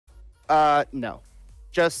No.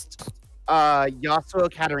 Just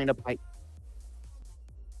Yasuo Katarina Pike.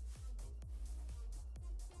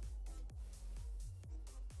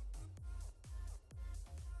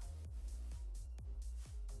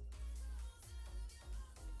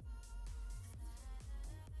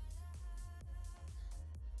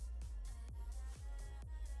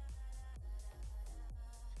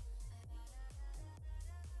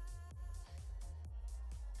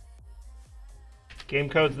 Game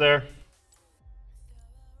code's there.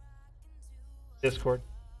 Discord.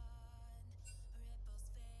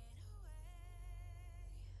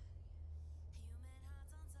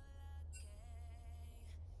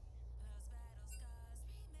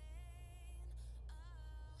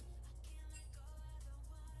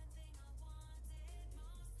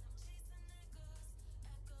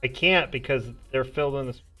 I can't because they're filled in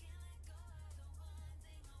this.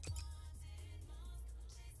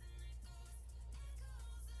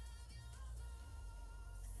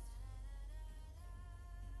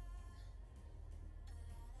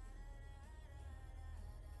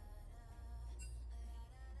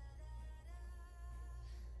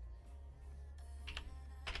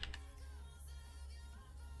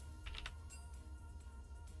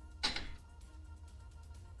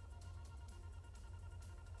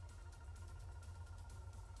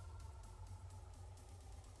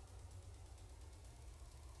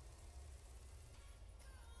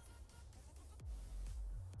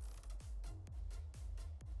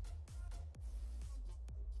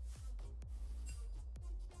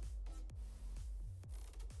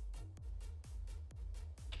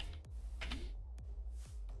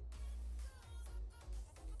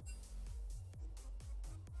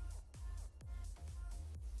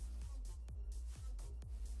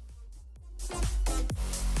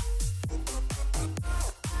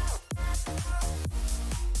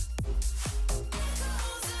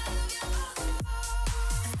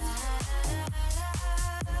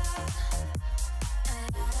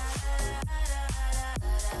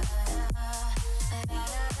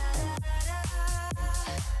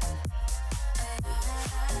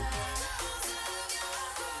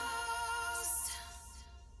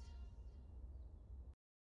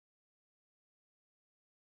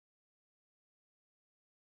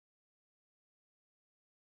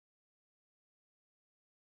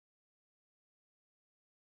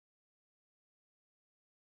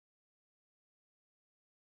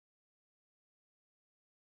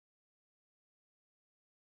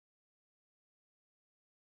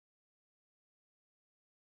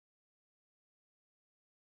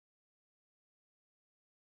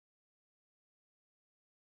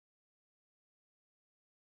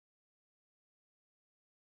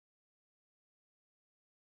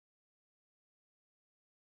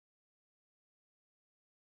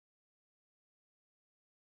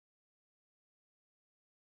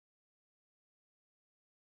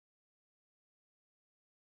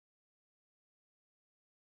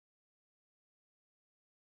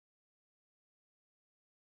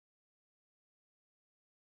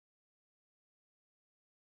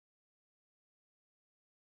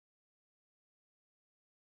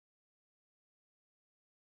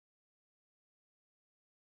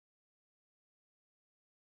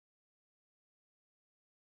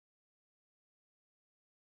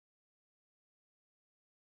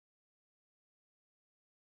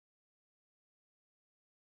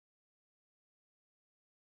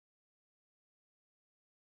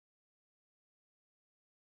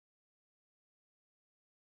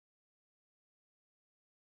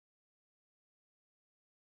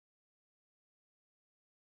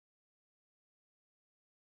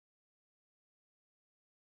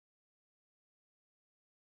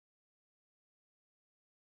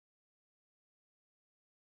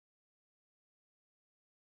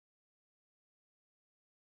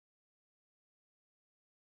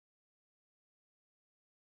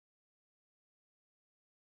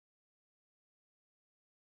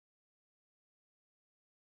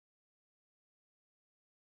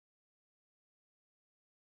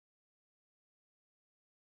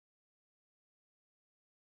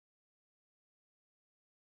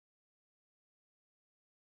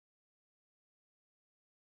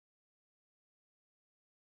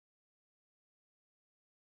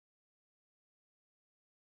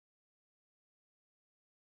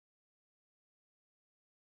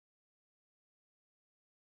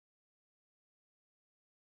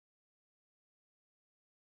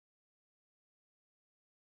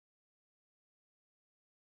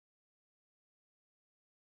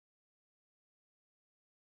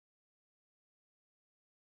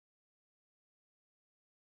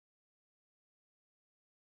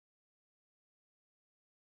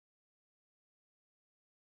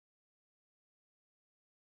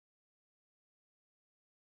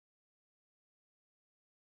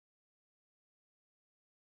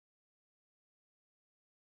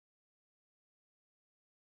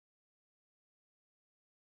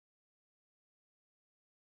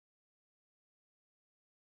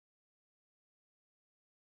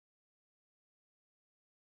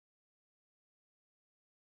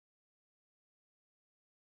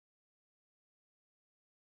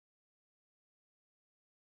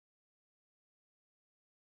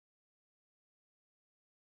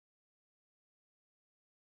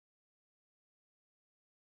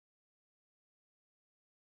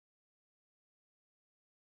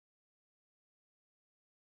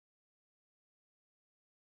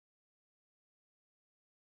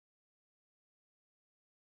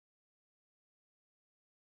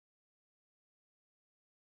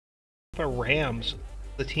 Maricopa Rams,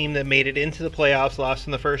 the team that made it into the playoffs, lost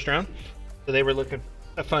in the first round. So they were looking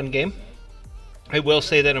a fun game. I will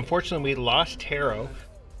say that unfortunately we lost Taro,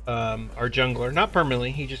 our jungler, not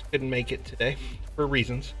permanently. He just couldn't make it today for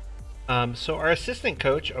reasons. So our assistant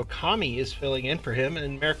coach, Okami, is filling in for him,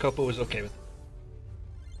 and Maricopa was okay with it.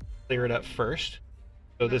 Clear it up first.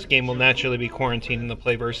 So this game will naturally be quarantined in the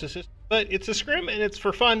play versus system, but it's a scrim and it's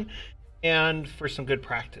for fun and for some good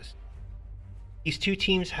practice. These two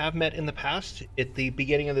teams have met in the past at the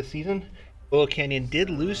beginning of the season. Willow Canyon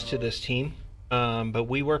did lose to this team, but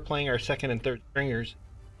we were playing our second and third stringers.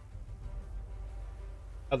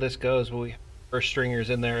 How this goes, well, we have first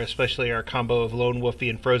stringers in there, especially our combo of Lone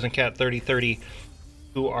Wolfie and Frozen Cat 3030,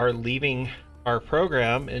 who are leaving our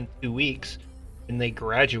program in 2 weeks and they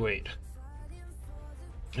graduate.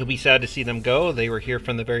 It'll be sad to see them go. They were here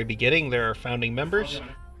from the very beginning. They're our founding members.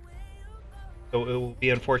 So it will be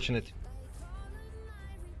unfortunate.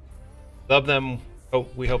 Love them. Oh,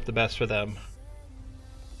 we hope the best for them.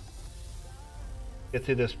 Get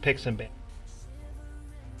through this picks and bans.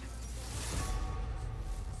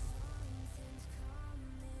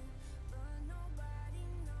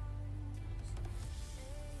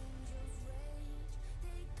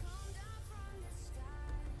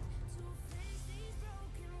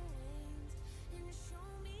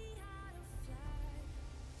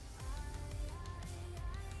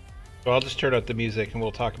 So I'll just turn up the music and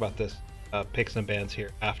we'll talk about this picks and bans here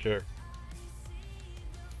after.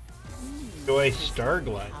 Enjoy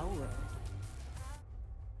Starglide.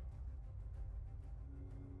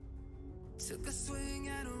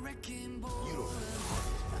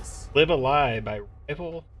 Live a Lie by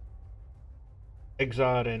Rival,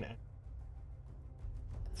 Exod, and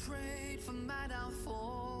Prayed for my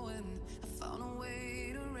downfall and I found a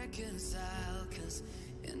way to reconcile, 'cause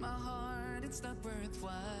in my heart it's not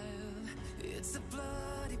worthwhile. It's a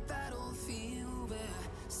bloody battlefield where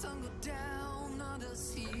some go down,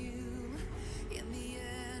 others heal. In the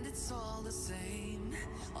end it's all the same.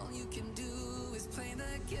 All you can do is play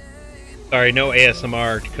the game. Sorry, no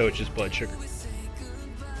ASMR to Coach's blood sugar.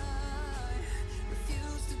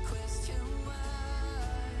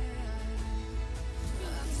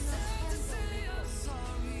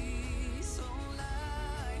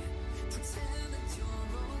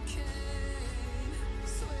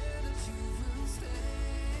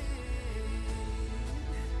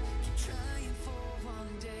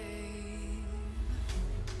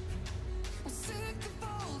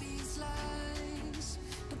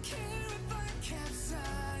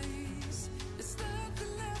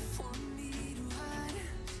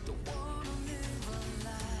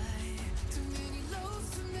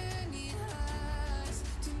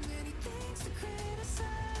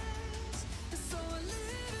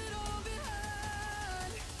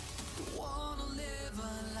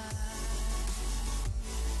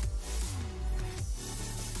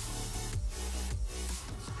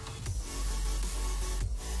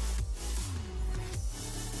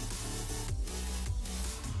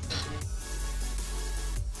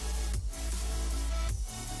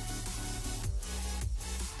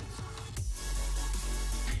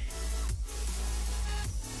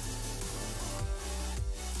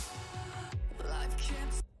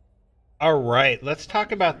 All right, let's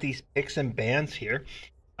talk about these picks and bans here.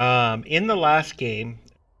 In the last game,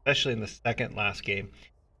 especially in the second last game,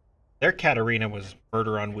 their Katarina was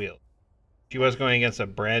murder on wheels. She was going against a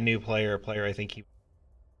brand new player, I think he...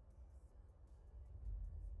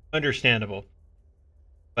 Understandable.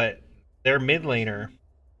 But their mid laner,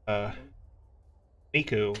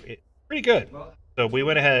 Miku, pretty good. So we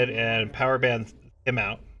went ahead and power banned him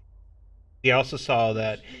out. We also saw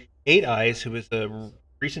that 8 Eyes, who was the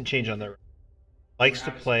recent change on their, likes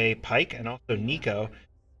to play Pike, and also Nico.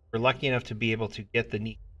 We're lucky enough to be able to get the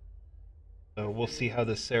Nico. So we'll see how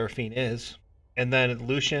this Seraphine is. And then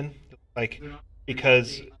Lucian, like,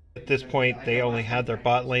 because at this point they only had their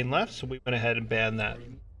bot lane left, so we went ahead and banned that.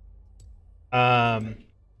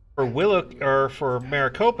 For Willow, or for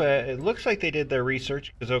Maricopa, it looks like they did their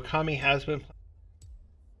research, because Okami has been playing,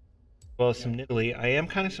 as well as some Nidalee. I am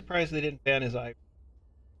kind of surprised they didn't ban his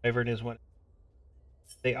Ivern is one.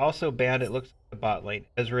 They also banned, it looks like, the bot lane,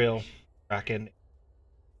 Ezreal, Kraken,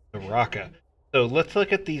 Soraka. So let's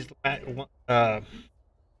look at these matchups.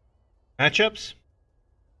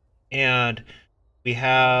 And we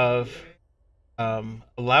have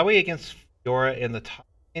Alawi against Fiora in the top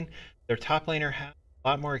lane. Their top laner has a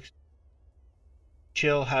lot more experience.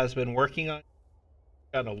 Chill has been working on,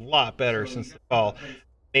 gotten a lot better since the fall.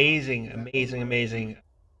 Amazing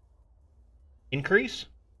increase.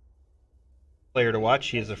 Player to watch.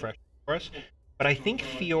 She is a freshman for us. But I think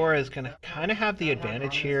Fiora is going to kind of have the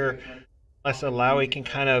advantage here unless Alawi can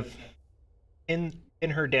kind of pin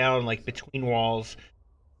her down like between walls.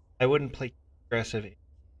 I wouldn't play aggressive. See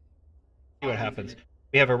what happens.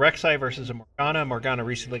 We have a Rek'Sai versus a Morgana. Morgana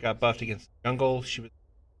recently got buffed against jungle. She was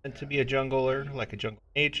meant to be a jungler, like a jungle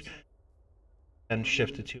mage, then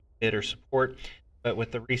shifted to mid or support. But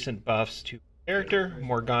with the recent buffs to character,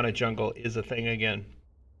 Morgana jungle is a thing again.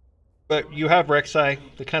 But you have Rek'Sai,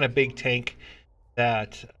 the kind of big tank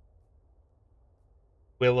that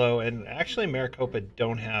Willow and actually Maricopa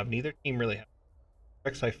don't have. Neither team really has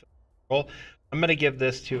Rek'Sai role. I'm going to give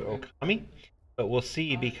this to Okami, but we'll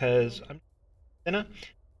see because I'm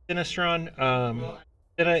Sinestron.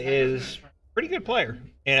 Sinna is a pretty good player,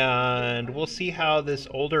 and we'll see how this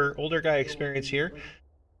older guy experience here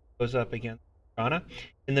goes up against Rana.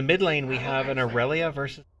 In the mid lane, we have an Aurelia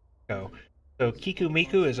versus Echo. So Kiku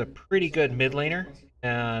Miku is a pretty good mid laner,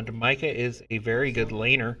 and Micah is a very good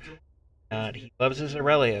laner. And he loves his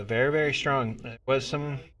Aurelia, very, very strong. There was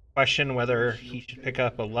some question whether he should pick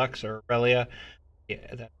up a Lux or Aurelia.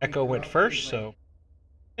 Yeah, the Echo went first, so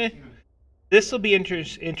this will be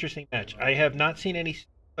interesting match. I have not seen any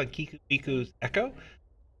on Kiku Miku's Echo.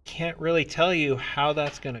 Can't really tell you how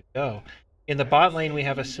that's going to go. In the bot lane, we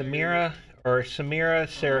have a Samira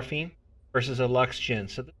Seraphine versus a Lux Jhin.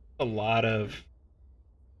 So there's a lot of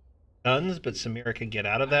guns, but Samira can get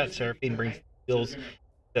out of that. Seraphine brings skills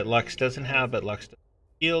that Lux doesn't have, but Lux doesn't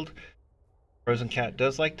shield. Frozen Cat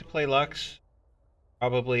does like to play Lux.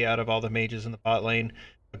 Probably out of all the mages in the bot lane,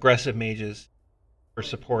 aggressive mages for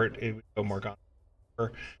support, it would go Morgana.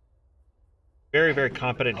 Very, very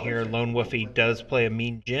competent here. Lone Wolfie does play a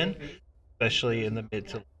mean Jhin, especially in the mid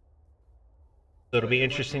to late. So it'll be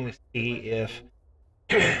interesting to see if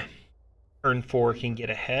turn 4 can get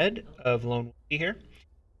ahead of Lone Wolfie here.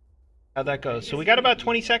 How that goes. So we got about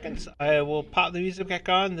 20 seconds. I will pop the music back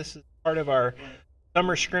on. This is part of our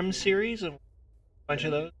summer scrim series, and a bunch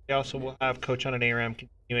of those. We also will have Coach on an ARAM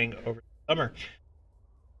continuing over the summer.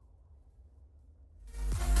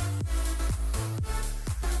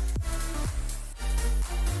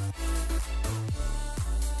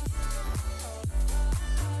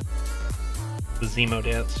 The Zemo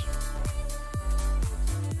dance.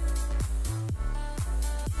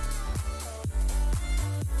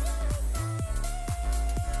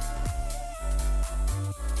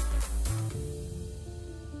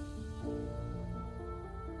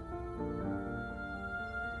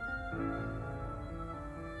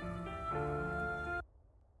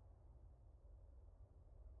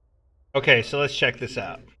 Okay, so let's check this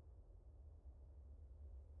out.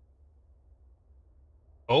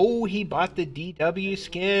 Oh, he bought the DW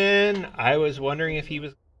skin. I was wondering if he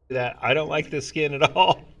was do that. I don't like this skin at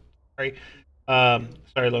all. Sorry.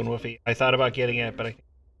 Sorry, Lone Wolfie. I thought about getting it, but I think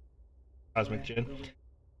Cosmic Jhin.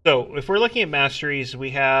 So if we're looking at masteries,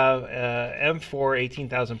 we have M4,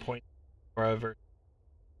 18,000 points forever.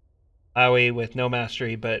 Alawi with no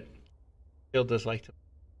mastery, but still does like to.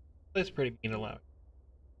 That's pretty mean Alawi.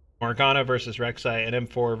 Morgana versus Rek'Sai and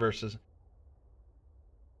M4 versus.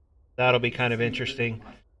 That'll be kind of interesting.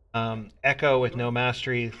 Echo with no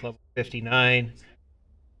mastery, level 59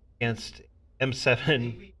 against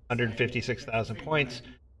M7, 156,000 points.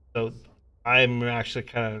 So I'm actually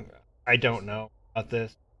I don't know about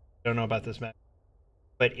this. Don't know about this match.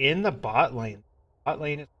 But in the bot lane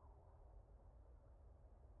is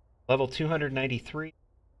level 293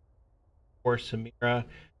 for Samira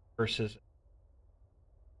versus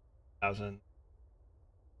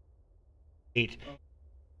 1,008.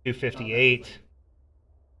 258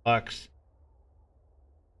 Lux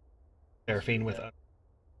Seraphine with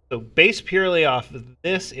so based purely off of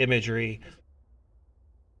this imagery,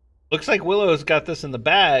 looks like Willow's got this in the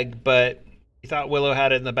bag, but we thought Willow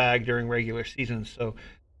had it in the bag during regular season. So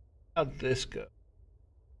how'd this go?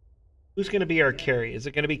 Who's going to be our carry? Is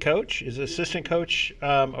it going to be Coach? Is assistant coach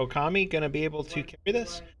Okami going to be able to carry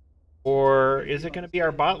this, or is it going to be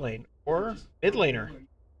our bot lane or mid laner?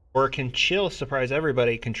 Or can Chill surprise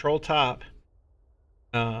everybody, control top,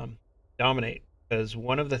 dominate? Because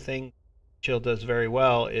one of the things Chill does very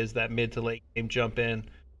well is that mid to late game jump in,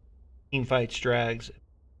 team fights, drags.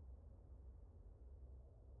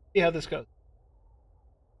 See how this goes.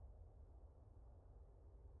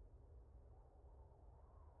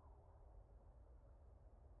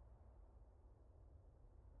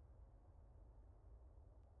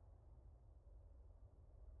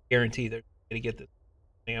 Guarantee they're going to get this.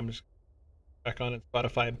 I'm just back on it,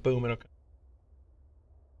 Spotify, and boom, it'll come.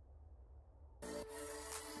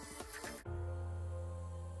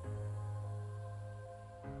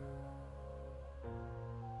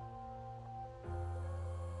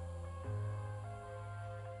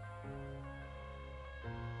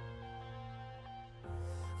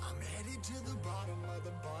 headed to the bottom of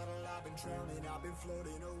the bottle. I've been drowning, I've been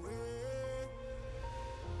floating away.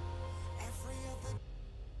 Every other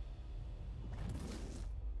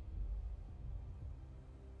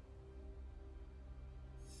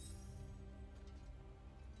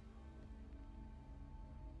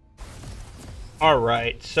All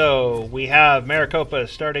right, so we have Maricopa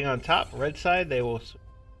starting on top, red side. They will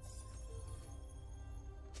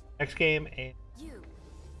next game, and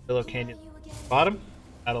Willow Canyon bottom.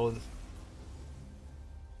 Battle of the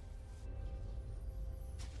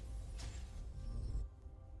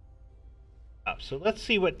top. So let's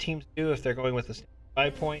see what teams do if they're going with a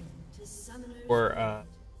 5 point or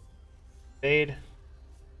fade.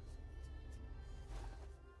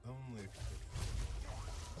 only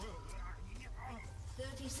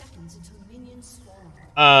 30 seconds until minions spawn.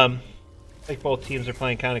 I think both teams are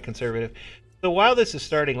playing kind of conservative. So while this is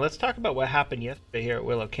starting, let's talk about what happened yesterday here at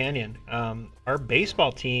Willow Canyon. Our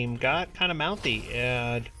baseball team got kind of mouthy,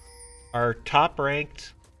 and our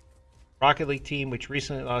top-ranked Rocket League team, which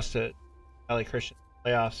recently lost to Valley Christian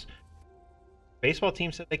playoffs, baseball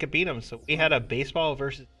team said they could beat them. So we had a baseball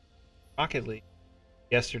versus Rocket League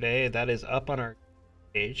yesterday. That is up on our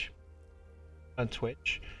page on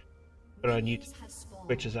Twitch, but on YouTube,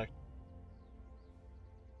 Twitch is actually.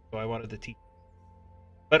 So I wanted to teach.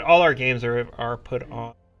 But all our games are put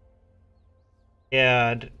on.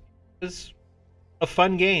 And it was a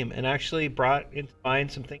fun game and actually brought into mind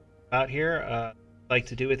some things out here I'd like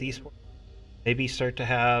to do with esports. Maybe start to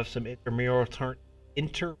have some intramural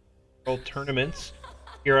tournaments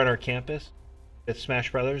here on our campus with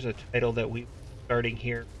Smash Brothers, a title that we're starting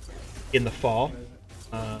here in the fall.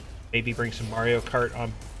 Maybe bring some Mario Kart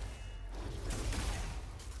on.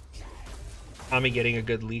 Tommy getting a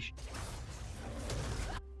good leash.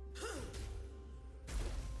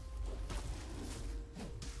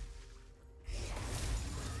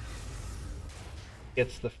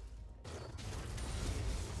 Gets the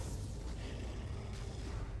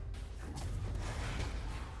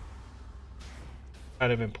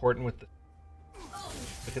kind of important with the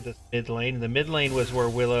look at this mid lane. The mid lane was where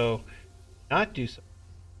Willow not do so.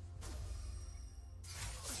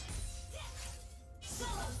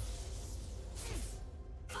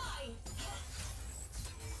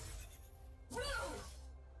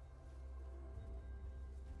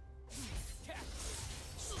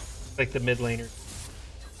 Like the mid laner.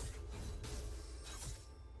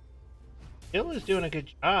 Bill is doing a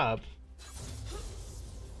good job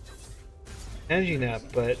managing that,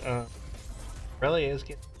 but really is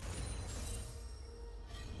getting.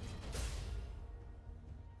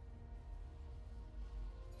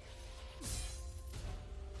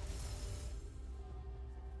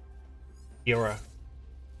 Yora.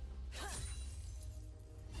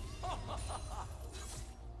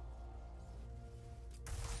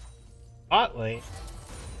 Bot lane.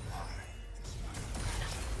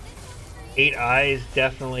 8 Eyes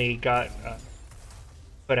definitely got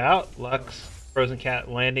put out. Lux, Frozen Cat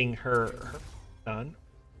landing her stun.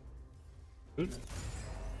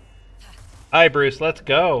 Hi, Bruce. Let's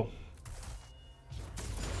go.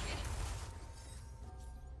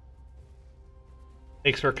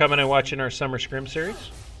 Thanks for coming and watching our Summer Scrim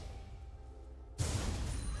series.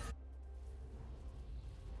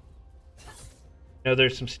 I know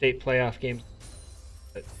there's some state playoff games,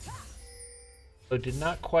 but so did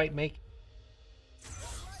not quite make it.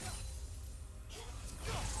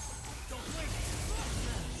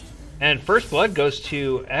 And first blood goes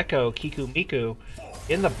to Echo Kiku Miku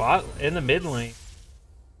in the mid lane,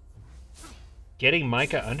 getting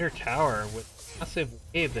Micah under tower with a massive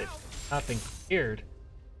wave that's not been cleared.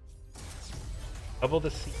 Double the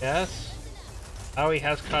CS. Oh, he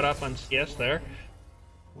has caught up on CS there.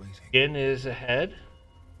 Jin is ahead.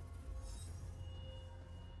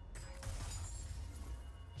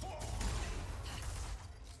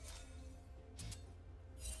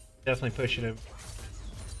 Definitely pushing him.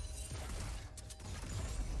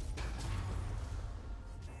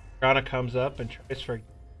 Grana comes up and tries for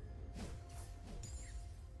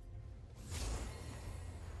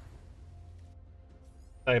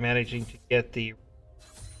by managing to get the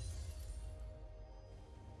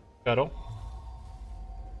scuttle.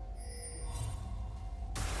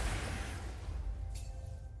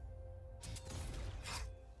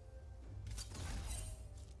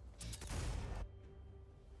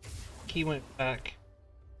 He went back.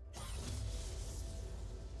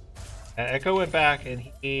 Echo went back, and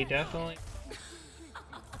he definitely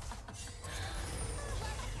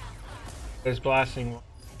was blasting.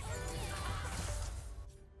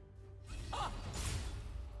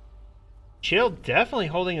 Chill definitely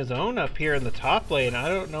holding his own up here in the top lane. I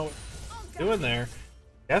don't know what he's doing there.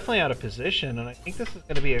 definitely out of position, and I think this is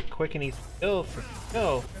going to be a quick and easy kill for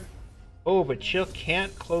Chill. Oh, but Chill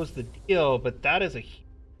can't close the deal, but that is a huge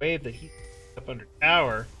wave that he's up under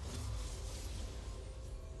tower.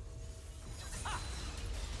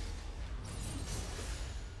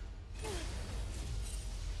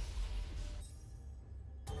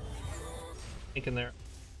 Thinking there.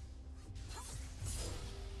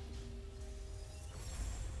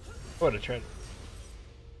 I would have tried.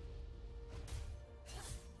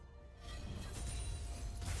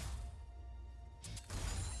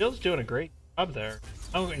 Bill's doing a great job there.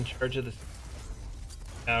 I'm in charge of this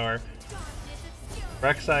tower.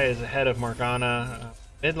 Rek'Sai is ahead of Morgana.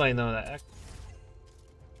 Mid lane though, that Echo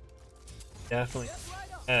definitely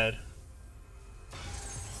ahead.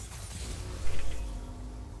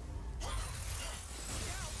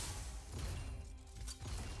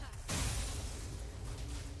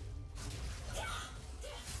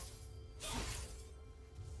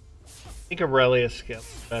 I think Aurelia's skill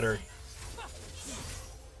is better.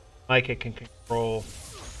 Micah can control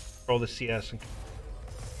the CS and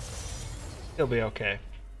he'll be okay.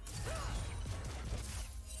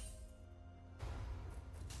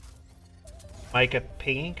 Micah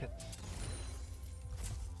pink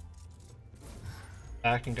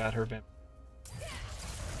back and got her vamp.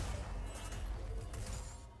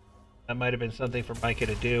 That might have been something for Micah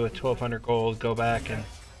to do with 1200 gold, go back and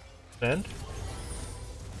spend.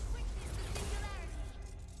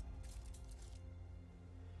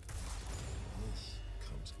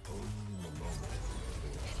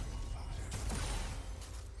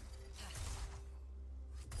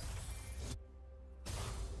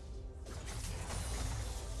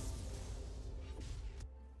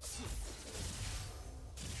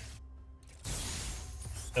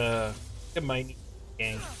 It might need a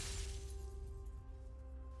gang.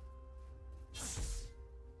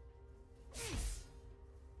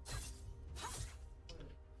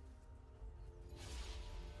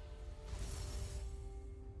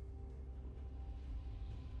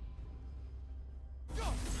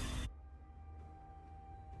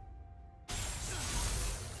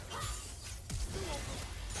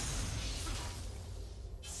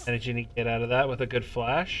 And did you need to get out of that with a good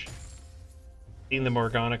flash? Seeing the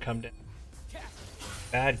Morgana come down.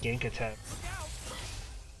 Bad gank attack.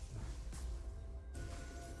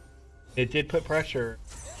 It did put pressure.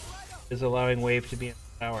 Is allowing wave to be in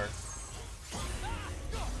the tower.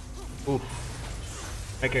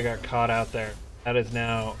 Oof. Micah got caught out there. That is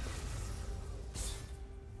now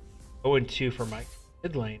 0-2 for Mike.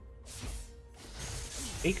 Mid lane.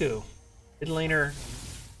 Miku. Mid laner.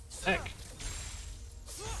 Heck.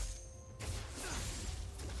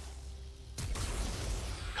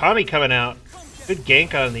 Okami coming out. Good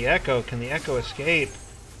gank on the Echo. Can the Echo escape?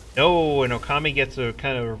 No, and Okami gets a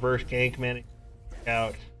kind of reverse gank, man.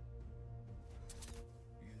 Out.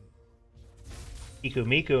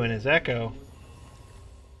 Miku and his Echo.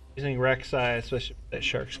 Using Rek'Sai, especially with that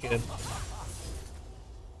shark skin.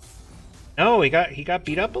 No, he got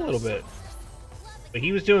beat up a little bit. But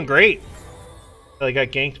he was doing great. Until he got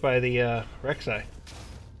ganked by the Rek'Sai.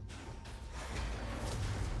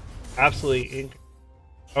 Absolutely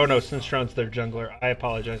oh no, Sinstron's their jungler. I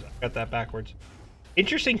apologize. I got that backwards.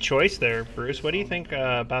 Interesting choice there, Bruce. What do you think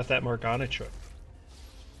about that Morgana choice?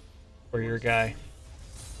 For your guy.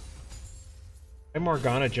 Why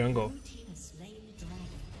Morgana jungle?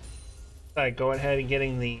 Go ahead and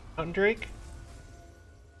getting the Mountain Drake.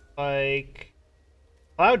 Like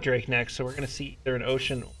Cloud Drake next, so we're gonna see either an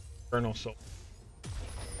Ocean or Infernal Soul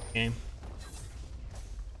game.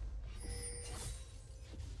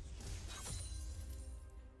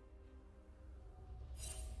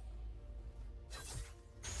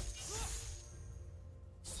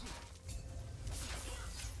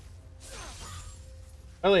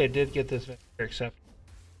 Aurelia did get this vendor accepted.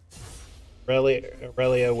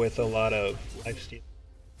 Aurelia with a lot of lifesteal.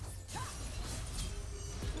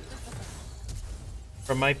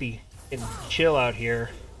 Or might be getting chill out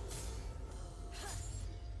here.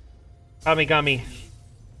 Kamigami. I'm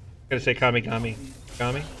gonna say Kamigami.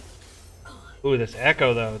 Kami? Ooh, this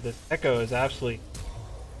Echo though. This Echo is absolutely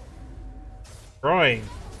destroying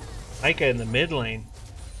Micah in the mid lane.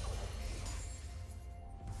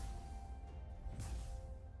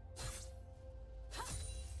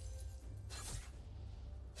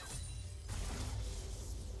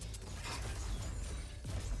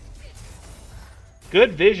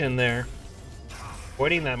 Good vision there.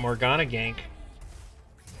 Avoiding that Morgana gank.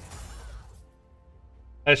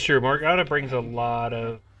 That's true. Morgana brings a lot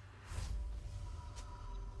of...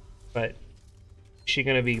 But is she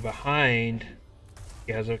going to be behind?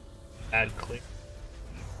 She has a bad clear.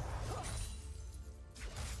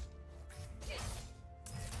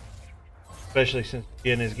 especially since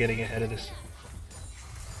Jin is getting ahead of this.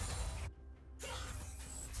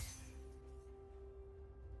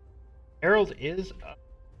 Herald is up.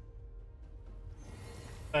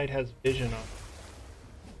 Side has vision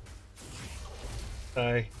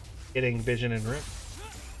on. Getting vision and rip.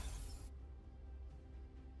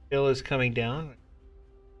 Bill is coming down.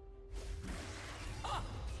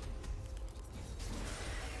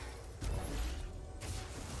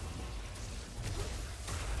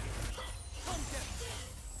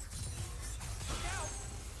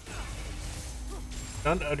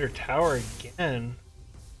 Stunned under tower again.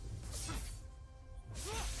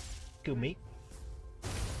 Gumi.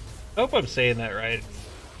 Hope I'm saying that right.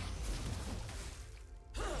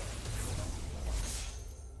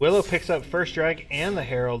 Willow picks up first drag and the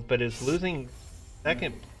Herald, but is losing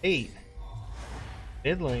second plate.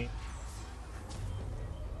 Mid lane.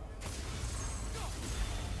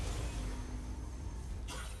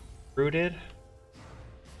 Rooted.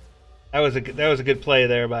 That was a good play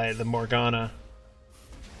there by the Morgana.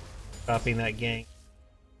 Stopping that gank.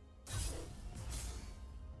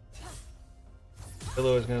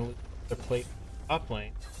 Willow is going to lose the plate top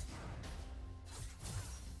lane.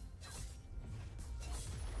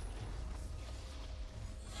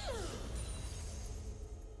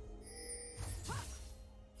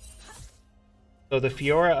 So the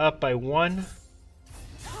Fiora up by 1.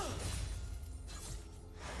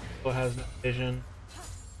 Still has no vision.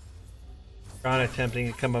 Ron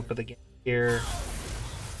attempting to come up with a game here.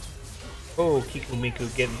 Oh, Kiku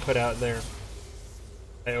Miku getting put out there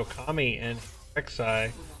by Okami and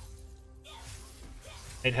Rek'Sai.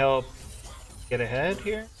 Might help get ahead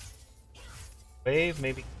here. Wave,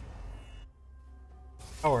 maybe.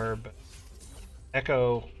 Power, but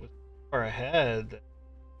Echo was far ahead.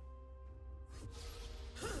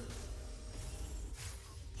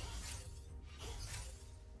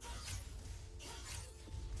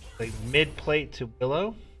 Like mid plate to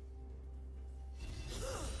Willow.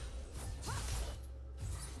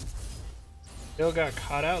 Still got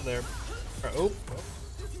caught out there. Oh,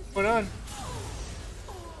 what's going on?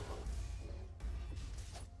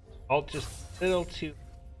 Alt just a little too.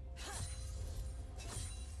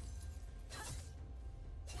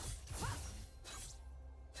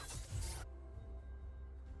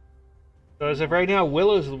 So as of right now,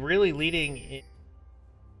 Willow's really leading in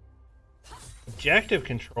objective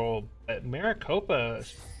control, but Maricopa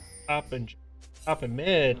top and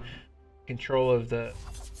mid control of the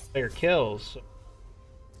player kills. So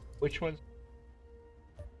which one's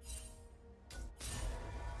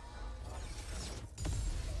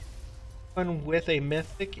one with a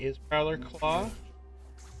mythic is Prowler Claw.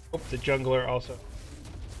 Hope the jungler also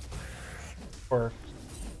or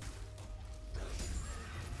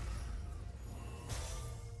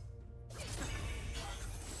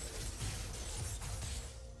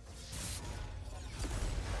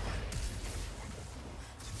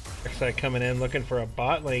Rek'Sai coming in looking for a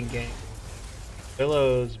bot lane game.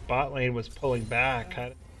 Willow's bot lane was pulling back.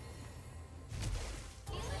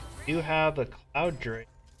 You have a Cloud Drake.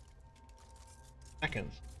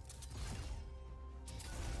 Seconds.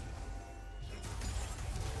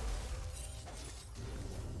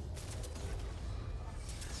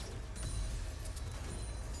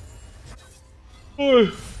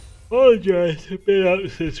 Oh, apologize. I've been out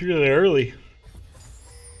since really early.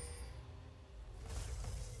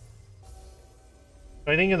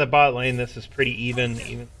 I think in the bot lane this is pretty even.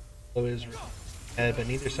 Even though is ahead, but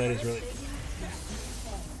neither side is really.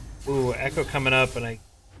 Ooh, Echo coming up, and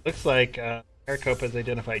looks like Maricopa has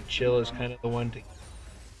identified Chill as kind of the one to.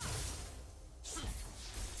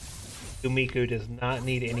 Miku does not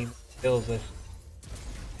need any kills.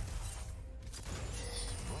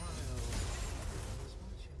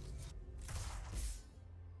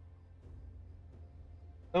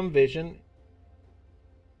 Some vision.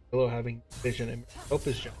 Willow having vision and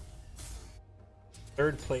Maricopa's jump.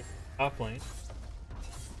 Third plate top lane.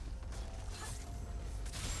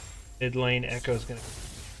 Mid lane Echo's gonna.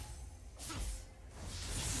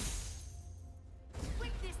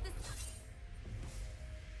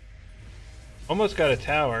 Almost got a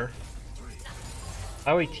tower.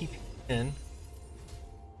 Howie TP in.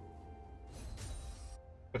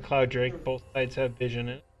 A Cloud Drake, both sides have vision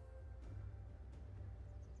in it.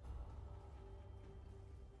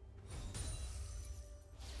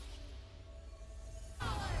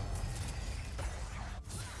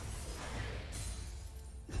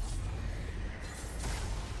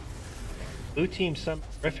 Blue team some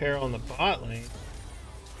Rift Herald on the bot lane.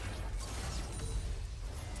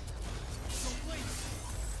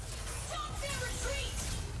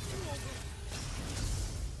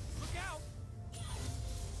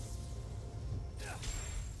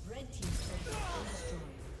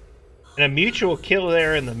 And a mutual kill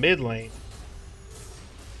there in the mid lane.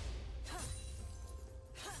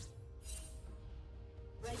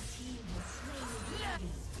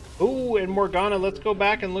 Ooh, and Morgana, let's go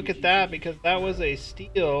back and look at that because that was a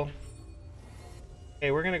steal.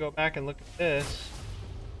 Okay, we're gonna go back and look at this.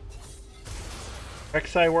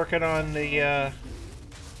 Rek'Sai working on the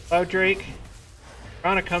Cloud Drake.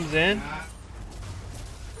 Morgana comes in.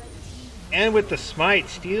 And with the smite,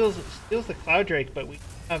 steals the Cloud Drake, but we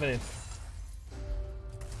have an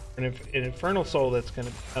Infernal Soul that's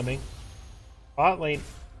gonna be coming. Bot lane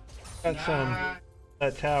got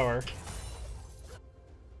that tower.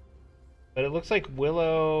 But it looks like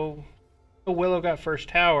Willow got first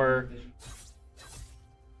tower.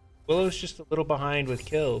 Willow's just a little behind with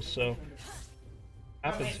kills, so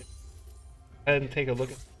happens. Go ahead and take a look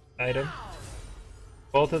at the item.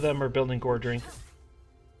 Both of them are building Gore Drink.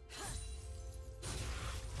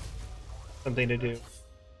 Something to do.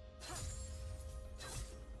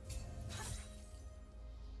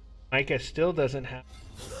 Micah still doesn't have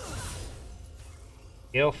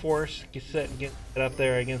Gale Force. Get set up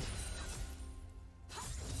there against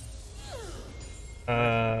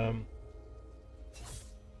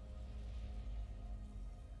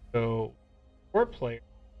so 4 player.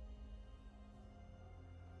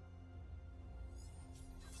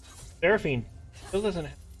 Seraphine still doesn't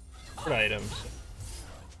have sword items.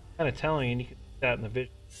 Kind of telling you, and you can see that in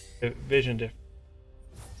the vision difference.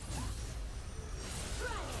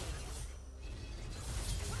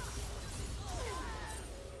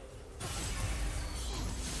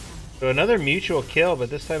 So another mutual kill, but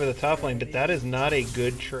this time at the top lane, but that is not a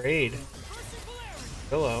good trade.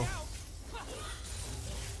 Willow.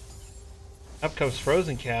 Up comes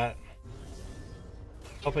Frozen Cat.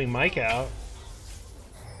 Helping Mike out.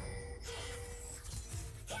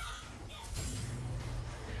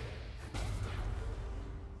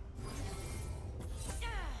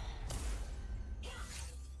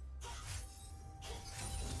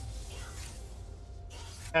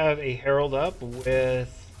 Have a Herald up with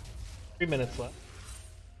 3 minutes left.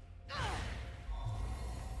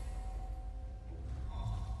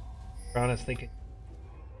 Ronna's thinking.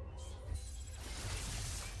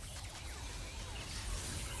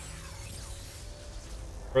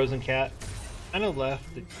 Frozen Cat kind of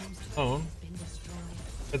left the phone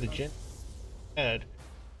for the Jin head.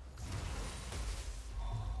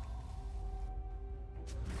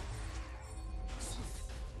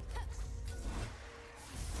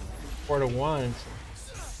 Four to 1.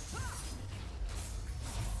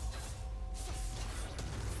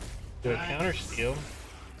 Do a counter steal.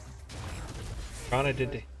 Rana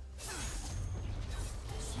did the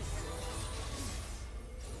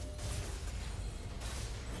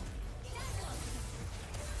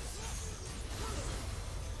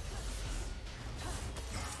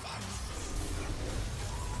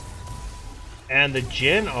and the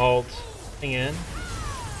Jin ult in.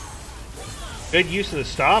 Good use of the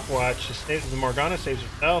stopwatch to save the Morgana saves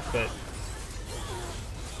herself, but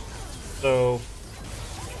so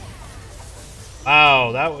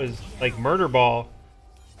wow, that was like murder ball.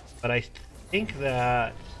 But I think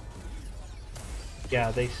that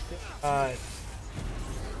yeah, they still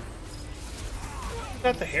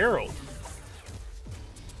got the Herald.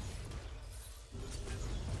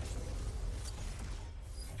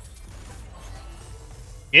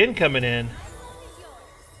 Jin coming in.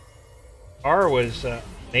 R was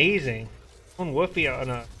amazing. One Woofy on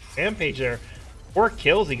a rampage there. 4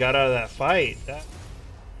 kills he got out of that fight. That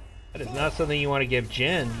is not something you want to give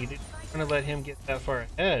Jin. You didn't want to let him get that far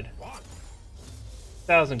ahead.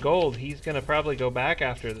 1,000 gold. He's going to probably go back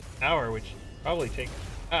after the tower, which probably takes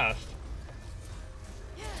fast.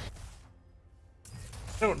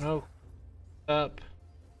 I don't know. Up.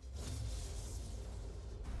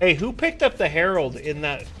 Hey, who picked up the Herald in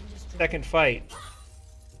that second fight?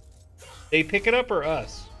 They pick it up or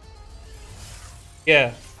us?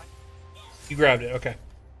 Yeah. You grabbed it, okay.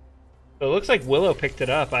 So it looks like Willow picked it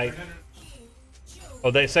up. Oh,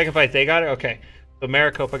 the second fight, they got it? Okay. So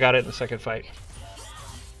Maricopa got it in the second fight.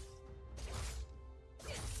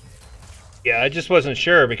 Yeah, I just wasn't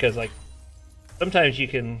sure because, like, sometimes you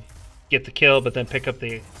can get the kill but then pick up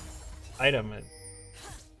the item.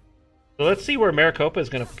 So let's see where Maricopa is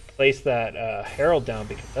going to place that Herald down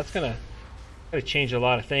because that's going to change a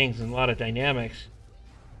lot of things and a lot of dynamics.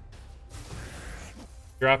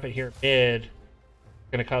 Drop it here mid.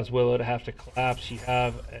 Going to cause Willow to have to collapse. You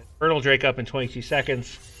have Infernal Drake up in 22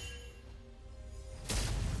 seconds.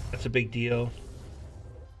 That's a big deal.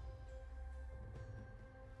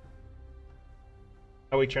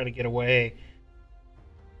 How are we trying to get away?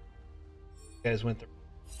 You guys went through.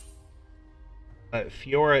 But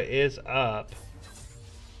Fiora is up.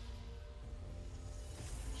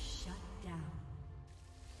 Shut down.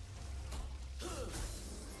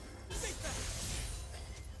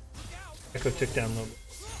 Echo took down the.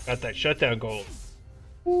 Got that shutdown gold.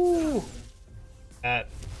 Woo! That.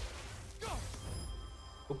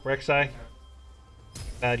 Oh, Rek'Sai.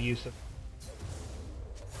 Bad use of.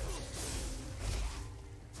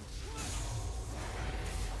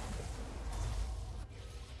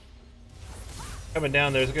 Coming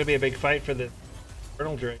down, there's going to be a big fight for the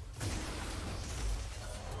Infernal Drake.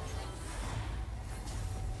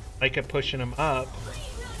 Micah pushing him up.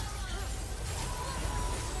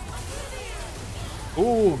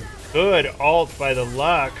 Ooh, good ult by the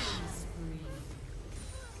Lux.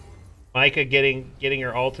 Micah getting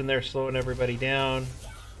her ult in there, slowing everybody down.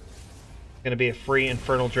 Going to be a free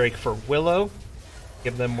Infernal Drake for Willow.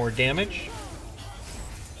 Give them more damage.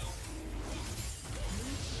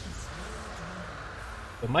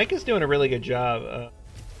 So Micah's doing a really good job.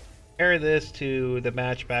 Compare this to the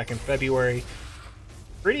match back in February.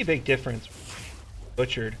 Pretty big difference.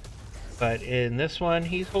 Butchered. But in this one,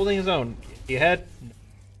 he's holding his own. He had...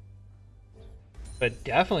 But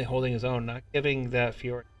definitely holding his own. Not giving that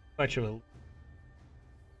Fiora much of a...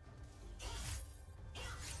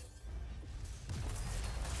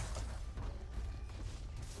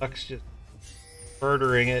 Lux just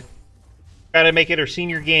murdering it. Gotta make it her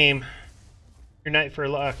senior game. Your night for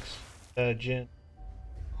Lux, Jin.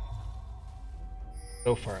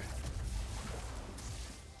 Go for it.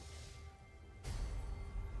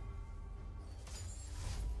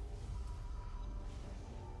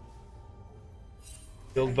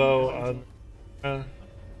 Field bow on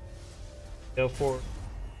go for it.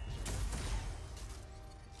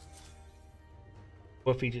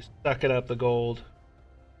 Woofy just sucking up the gold.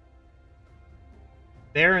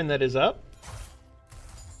 Baron that is up.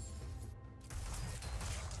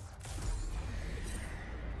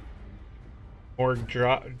 Morg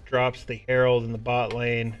drops the Herald in the bot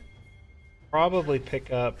lane. Probably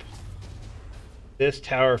pick up this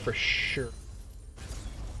tower for sure.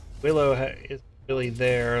 Willow is really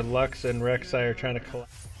there. Lux and Rek'Sai are trying to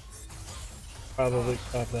collect. Probably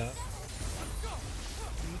stop that.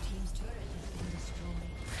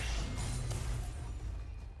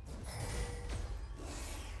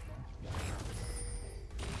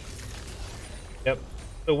 Yep.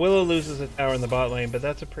 So Willow loses a tower in the bot lane, but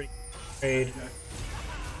that's a pretty trade.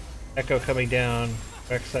 Echo coming down.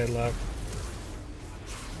 Rek'Sai Lux.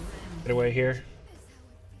 Get away here.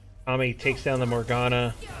 Tommy takes down the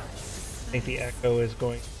Morgana. I think the Echo is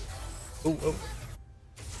going... Ooh, oh.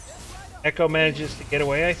 Echo manages to get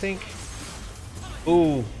away, I think.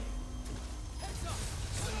 Ooh.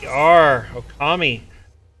 Okami.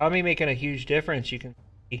 Okami making a huge difference. You can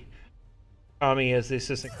see Tommy as the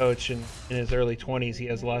assistant coach in his early 20s. He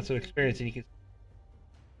has lots of experience, and you can...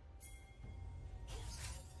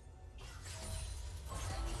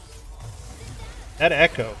 That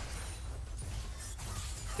Echo.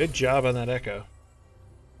 Good job on that Echo.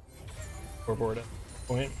 Scoreboard at this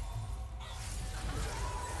point.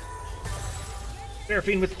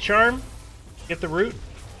 Seraphine with the charm. Get the root.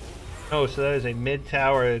 Oh, so that is a mid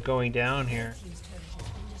tower going down here.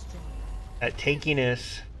 That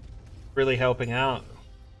tankiness really helping out.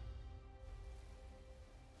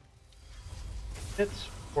 Hits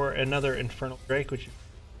for another Infernal Drake, which is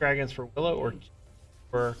dragons for Willow or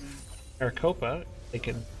for Maricopa. They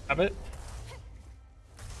can have it.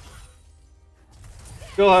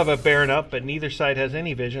 Still have a Baron up, but neither side has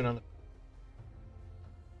any vision on the...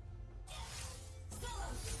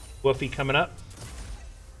 Woofy coming up.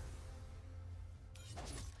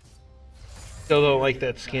 Still don't like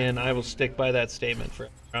that skin. I will stick by that statement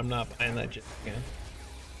forever. I'm not buying that just again.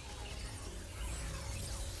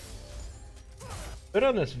 Good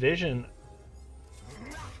on this vision.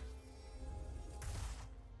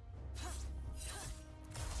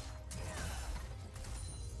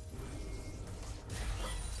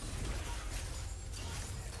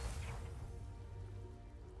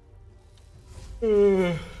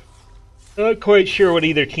 Not quite sure what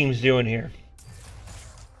either team's doing here.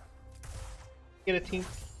 Get a team.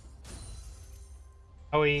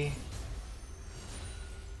 Howie.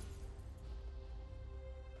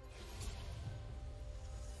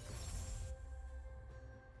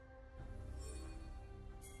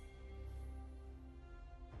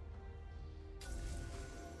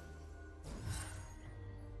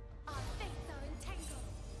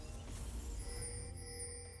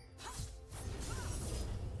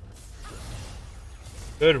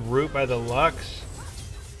 Good root by the Lux.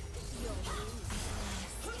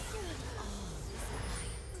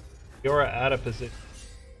 Fiora out of position.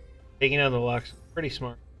 Taking down the Lux. Pretty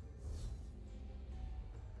smart.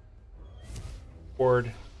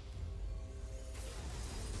 Board.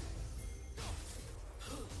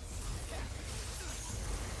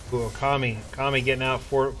 Ooh, Kami. Kami getting out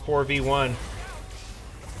 4v1.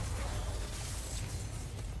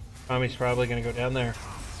 Kami's probably going to go down there.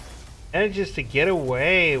 And just to get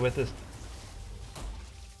away with this.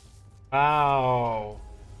 Wow.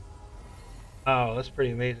 Wow, that's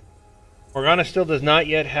pretty amazing. Morgana still does not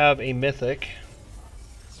yet have a mythic.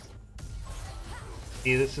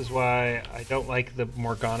 See, this is why I don't like the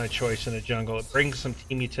Morgana choice in a jungle. It brings some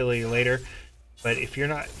team utility later, but if you're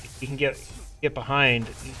not, if you can get behind.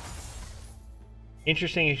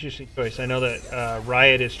 Interesting choice. I know that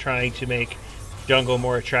Riot is trying to make jungle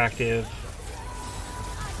more attractive,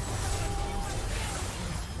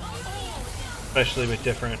 especially with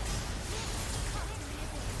different.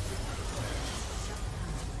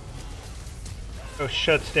 Oh,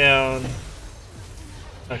 shuts down.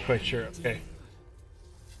 Not quite sure. Okay.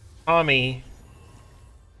 Kami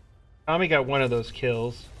got one of those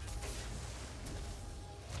kills.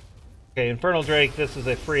 Okay, Infernal Drake. This is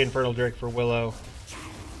a free Infernal Drake for Willow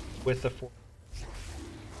with the 4.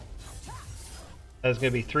 That's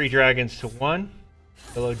going to be 3 dragons to 1.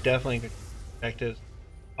 Willow definitely good objectives.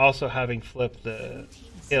 Also having flipped the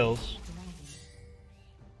kills.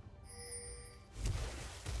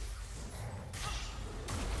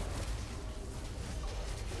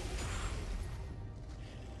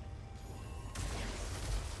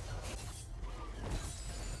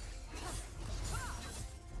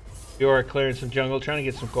 You are clearing some jungle, trying to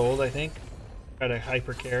get some gold, I think. Try to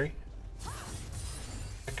hyper carry.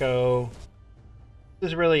 Echo. This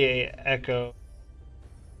is really a Echo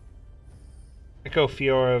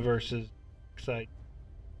Fiora versus Excite.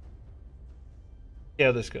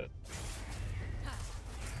 Yeah, this good.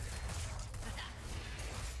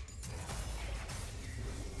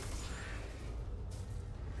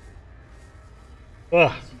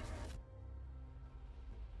 Ugh.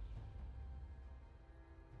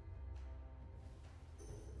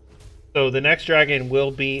 So the next dragon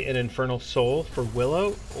will be an Infernal Soul for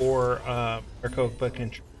Willow, or Maricopa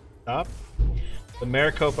can stop. But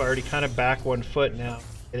Maricopa already kind of back 1 foot now,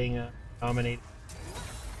 getting dominated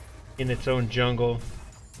in its own jungle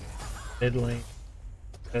mid lane,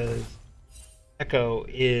 because Echo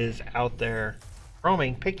is out there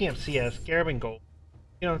roaming, picking up CS, grabbing gold,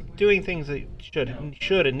 you know, doing things that should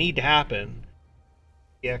and need to happen.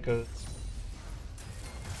 The Echoes.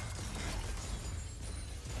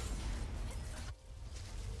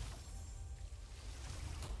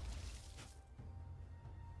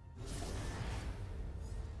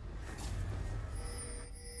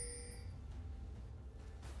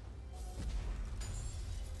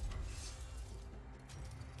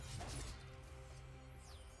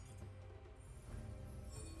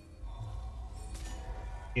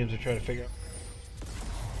 Teams are trying to figure out.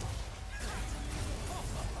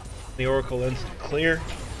 The Oracle instant clear.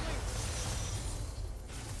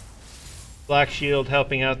 Black Shield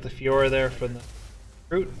helping out the Fiora there from the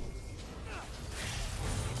root.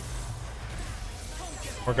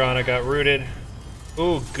 Morgana got rooted.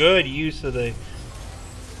 Ooh, good use of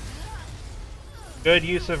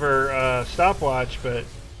her stopwatch, but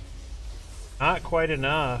not quite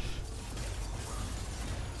enough.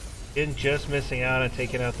 In just missing out and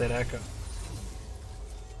taking out that Echo.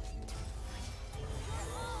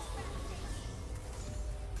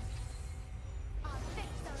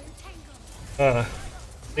 I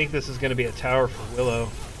think this is going to be a tower for Willow.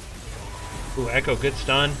 Ooh, Echo, good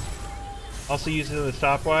stun. Also uses the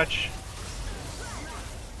stopwatch.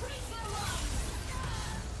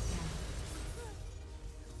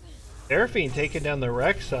 Seraphine taking down the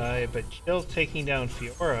Rek'Sai, but still taking down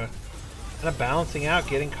Fiora. Kind of balancing out,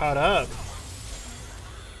 getting caught up.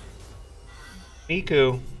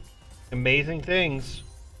 Miku, amazing things.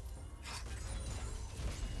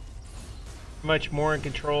 Much more in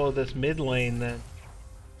control of this mid lane than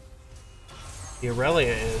the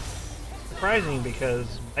Aurelia is. Surprising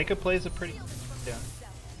because Micah plays a pretty... Yeah.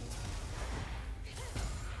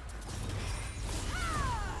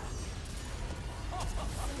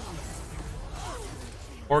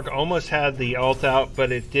 Orc almost had the ult out, but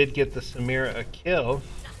it did get the Samira a kill.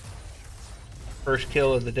 First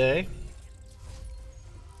kill of the day.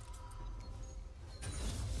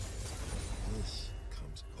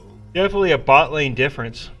 Definitely a bot lane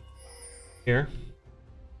difference here.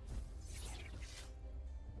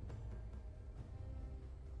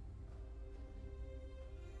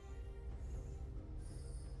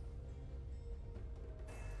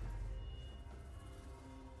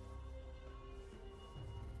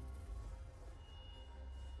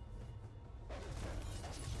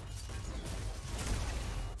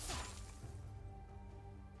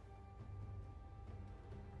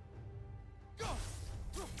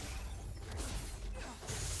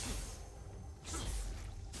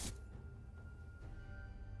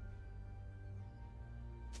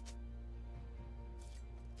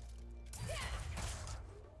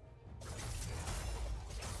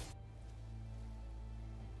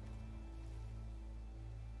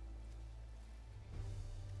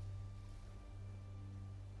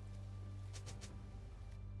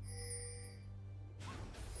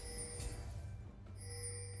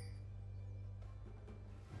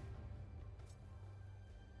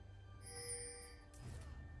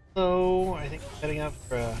 think heading up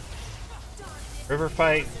for a river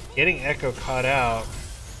fight, getting Echo caught out.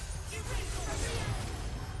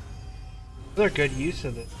 Another good use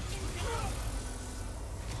of this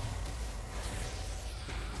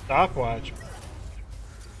stopwatch.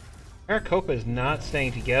 Maricopa is not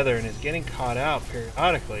staying together and is getting caught out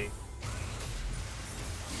periodically.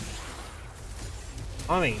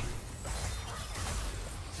 Tommy.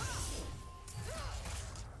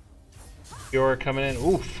 Fiora coming in.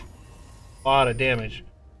 Oof. A lot of damage.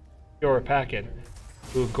 Fiora packing.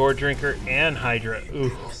 Ooh, Gore Drinker and Hydra.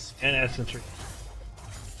 Ooh. And Essence.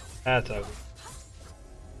 That's ugly.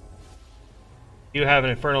 You have an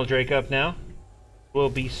Infernal Drake up now. Will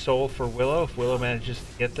be sold for Willow if Willow manages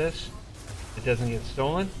to get this. It doesn't get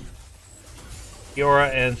stolen.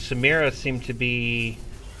 Fiora and Samira seem to be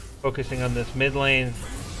focusing on this mid lane.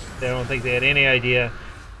 I don't think they had any idea.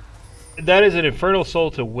 That is an Infernal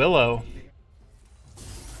Soul to Willow.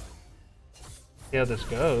 See how this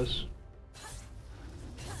goes.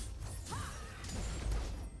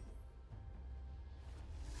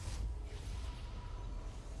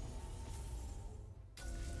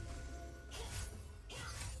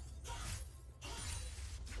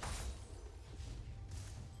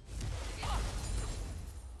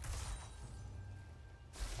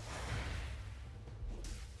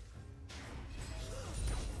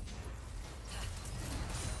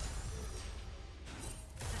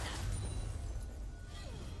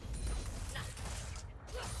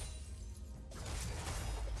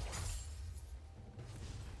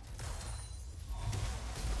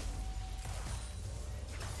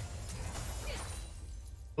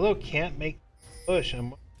 Willow can't make the push.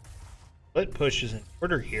 Split push is in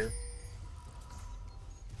order here.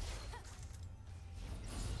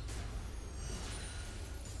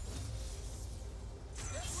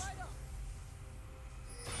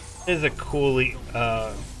 There's a cool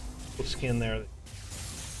skin there.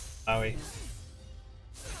 Wowie.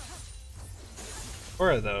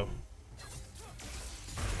 Aura though.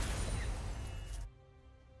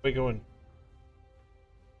 Where we going?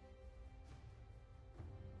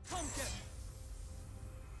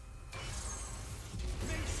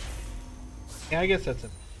 Yeah, I guess that's it.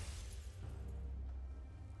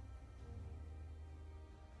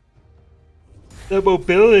 The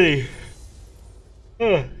mobility.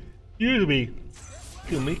 Excuse me.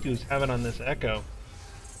 Miku's having on this Echo.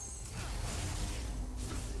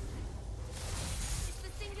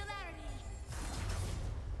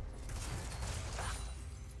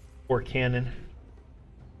 Or cannon.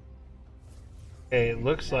 Okay, it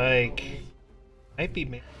looks like might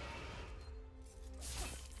be.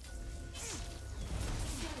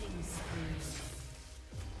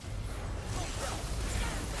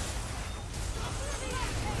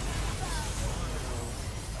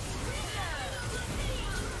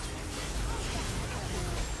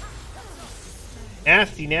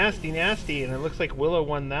 Nasty, nasty, nasty, and it looks like Willow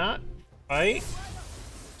won that fight.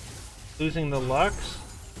 Losing the Lux.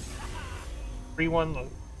 3-1,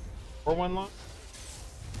 4-1 loss.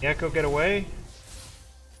 The Echo get away.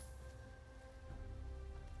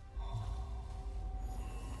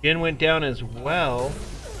 Jin went down as well.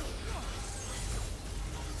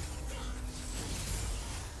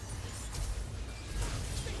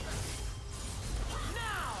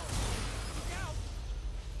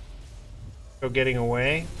 Getting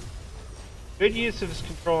away. Good use of his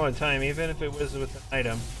control on time, even if it was with an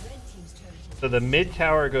item. So the mid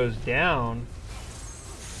tower goes down.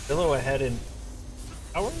 Willow ahead in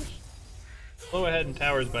towers? Willow ahead in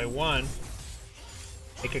towers by 1.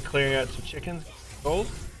 Make it clearing out some chickens. Gold.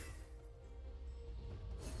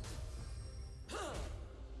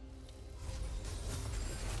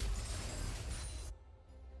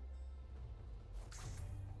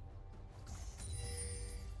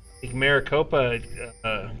 I think Maricopa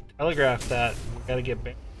telegraphed that. We gotta get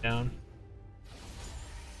back down.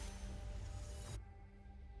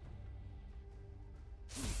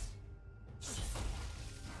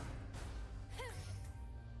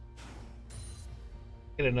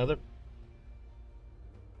 Get another.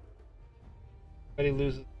 Everybody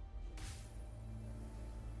loses.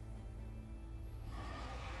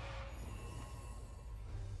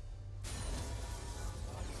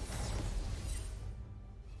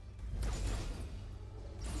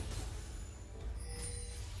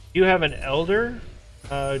 You have an Elder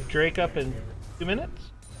Drake up in 2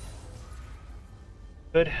 minutes.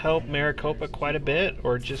 Could help Maricopa quite a bit,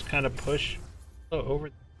 or just kind of push over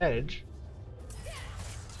the edge.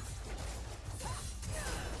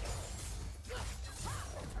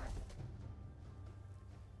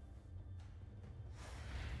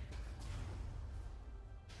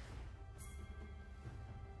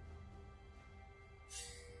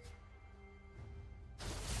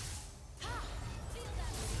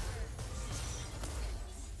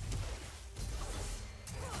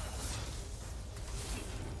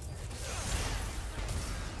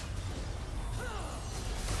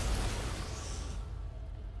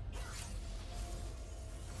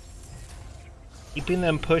 keeping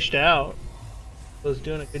them pushed out. Willow's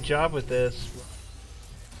doing a good job with this.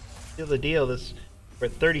 Seal the deal. This we're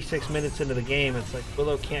 36 minutes into the game. It's like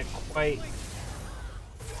Willow can't quite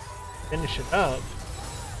finish it up.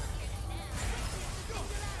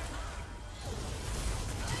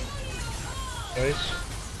 Guys,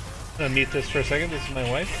 I'm gonna mute this for a second. This is my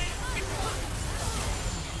wife.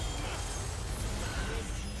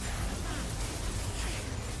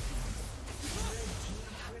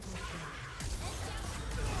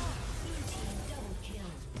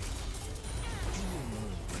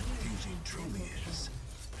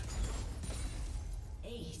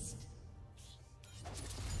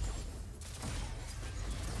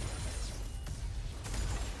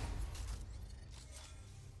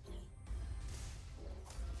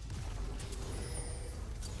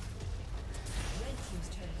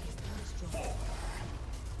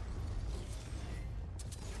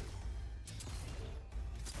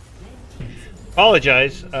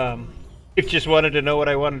 Apologize. If just wanted to know what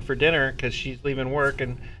I wanted for dinner because she's leaving work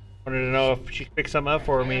and wanted to know if she could pick something up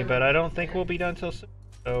for me, but I don't think we'll be done till soon.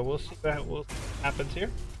 So we'll see what happens here.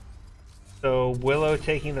 So Willow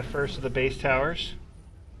taking the first of the base towers.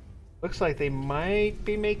 Looks like they might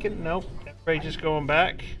be making... Nope. Everybody just going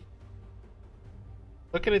back.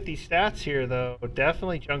 Looking at these stats here, though,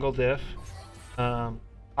 definitely jungle diff.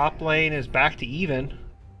 Top lane is back to even.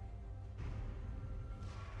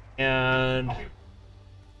 And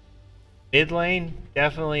mid lane,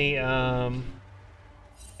 definitely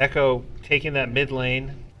Echo taking that mid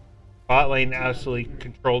lane. Bot lane absolutely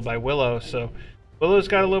controlled by Willow, so Willow's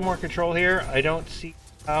got a little more control here. I don't see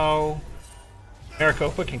how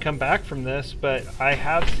Maricopa can come back from this, but I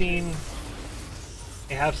have seen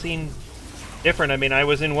different. I mean, I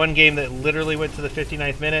was in one game that literally went to the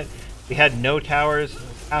 59th minute. We had no towers,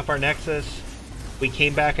 half our Nexus. We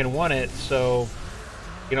came back and won it, so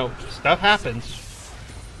you know, stuff happens.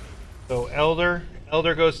 So Elder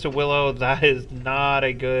goes to Willow. That is not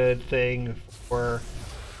a good thing for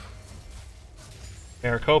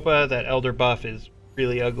Maricopa. That Elder buff is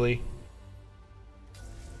really ugly.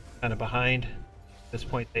 Kind of behind. At this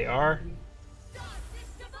point they are.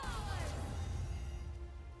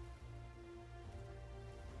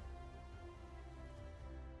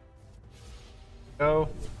 Go.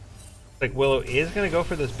 Looks like Willow is going to go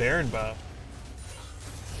for this Baron buff.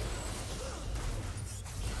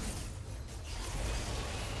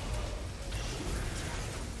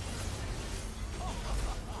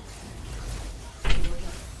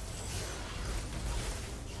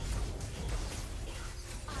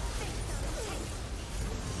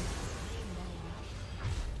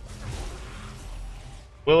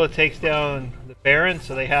 Willow takes down the Baron,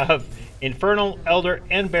 so they have Infernal, Elder,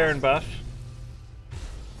 and Baron buff.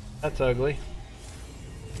 That's ugly.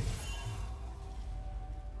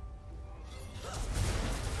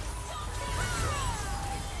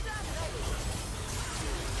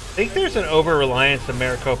 I think there's an over-reliance of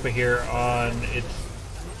Maricopa here on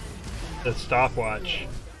the stopwatch.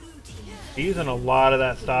 They're using a lot of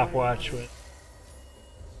that stopwatch with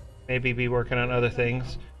maybe be working on other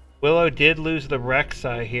things. Willow did lose the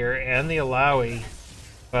Rek'Sai here and the Alawi,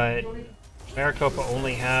 but Maricopa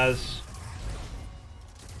only had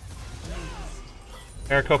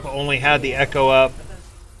the Echo up.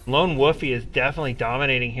 Lone Wolfie is definitely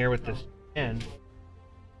dominating here with this 10.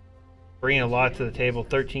 Bringing a lot to the table.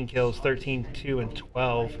 13 kills, 13, 2, and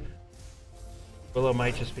 12. Willow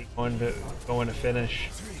might just be going to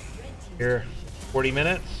finish here. 40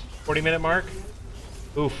 minutes? 40-minute mark?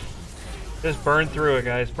 Oof. Just burn through it,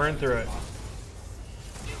 guys. Burn through it.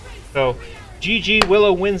 So, GG.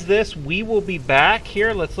 Willow wins this. We will be back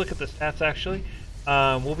here. Let's look at the stats, actually.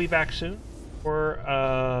 We'll be back soon for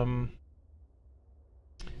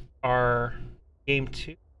our Game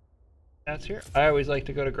 2 stats here. I always like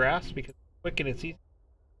to go to grass because it's quick and it's easy.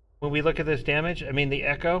 When we look at this damage, I mean, the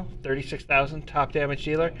Echo, 36,000, top damage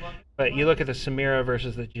dealer. But you look at the Samira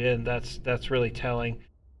versus the Jhin, that's really telling.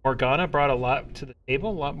 Morgana brought a lot to the table,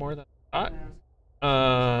 a lot more than I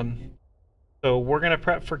thought. So we're going to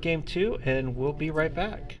prep for Game 2, and we'll be right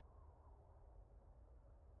back.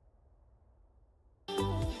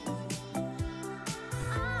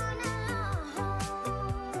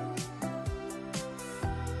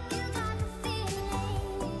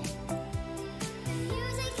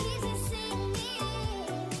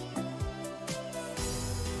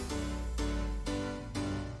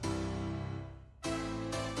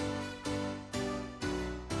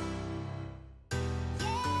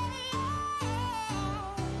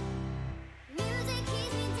 Music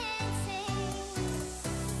keeps me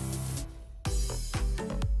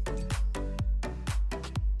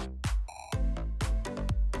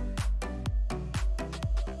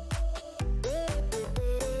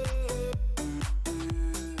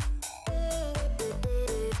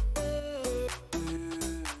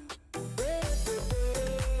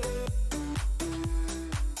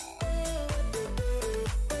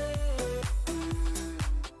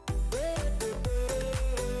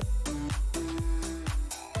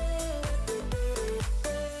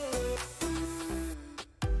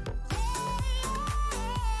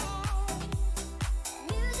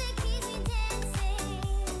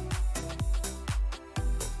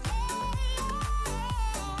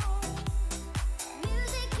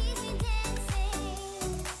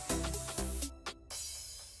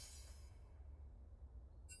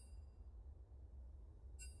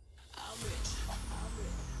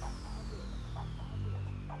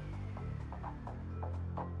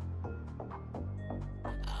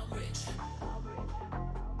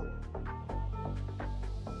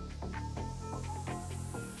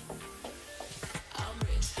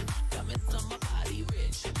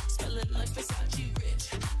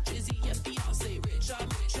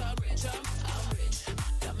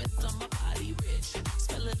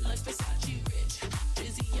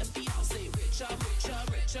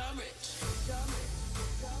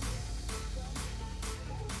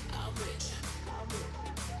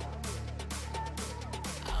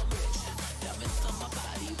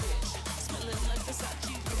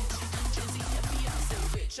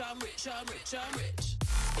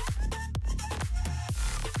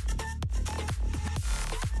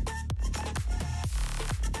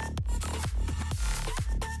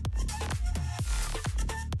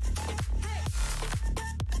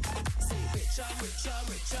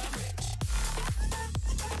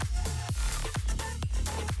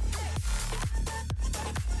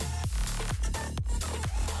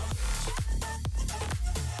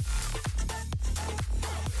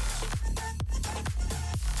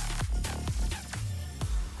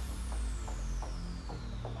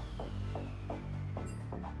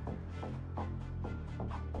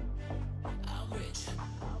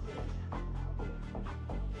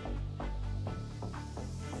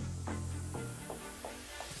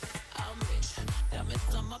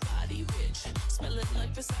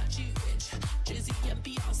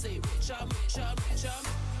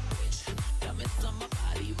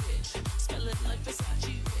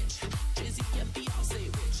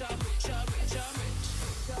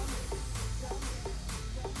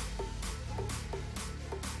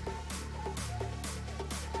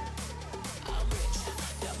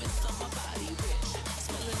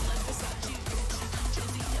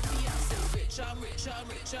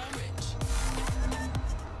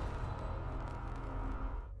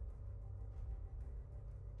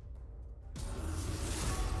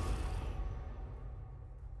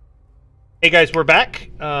Hey guys, we're back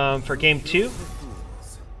for game 2.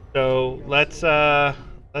 So let's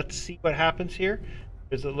see what happens here,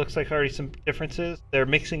 because it looks like already some differences. They're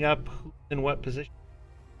mixing up who's in what position.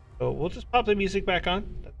 So we'll just pop the music back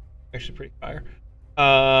on. That's actually pretty fire.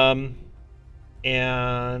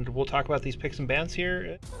 And we'll talk about these picks and bans here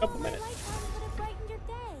in a couple minutes.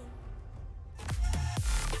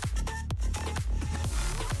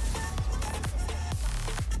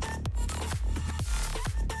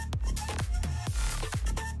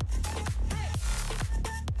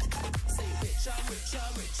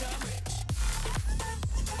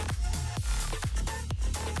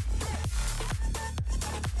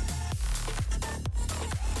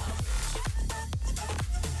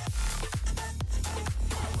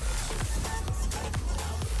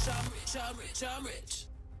 I'm rich.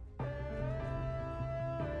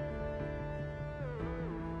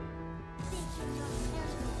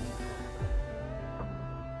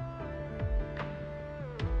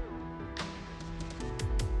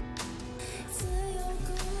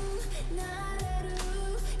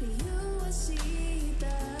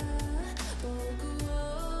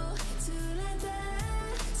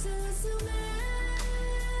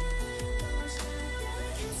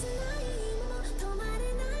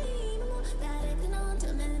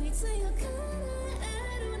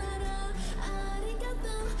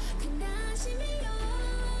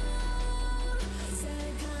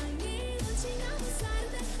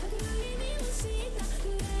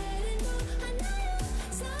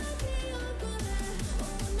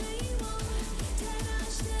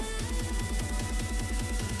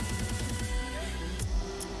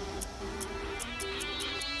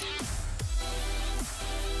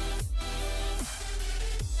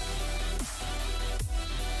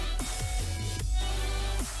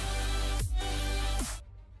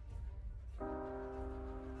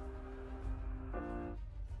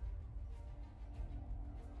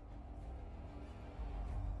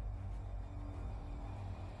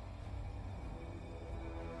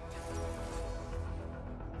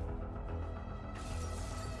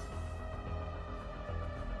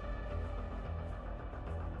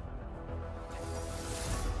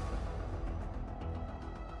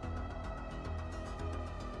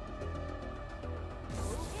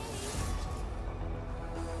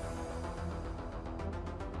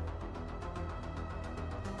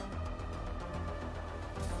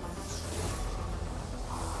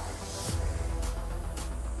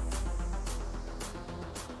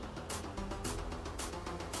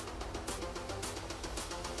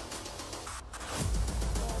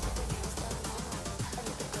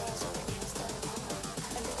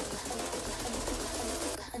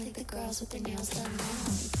 With their nails done now.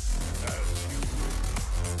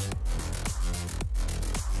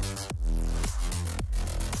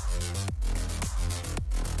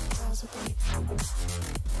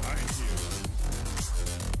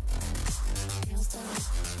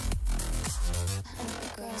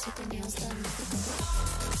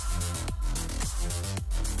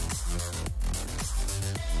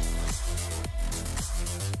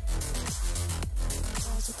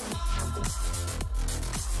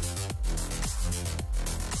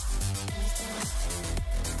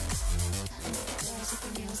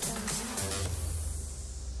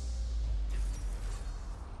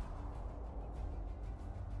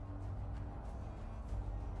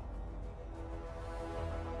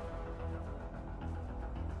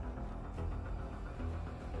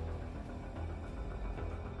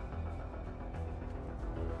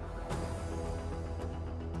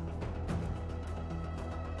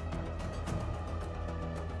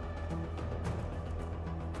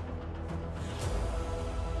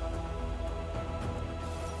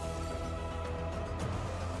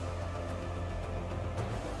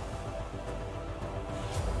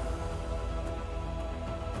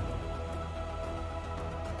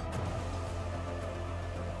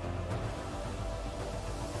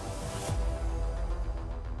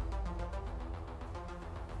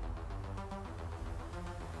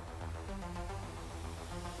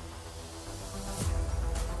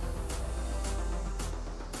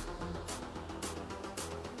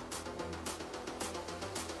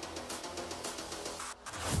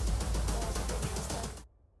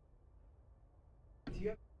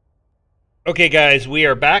 Okay, guys, we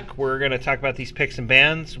are back. We're going to talk about these picks and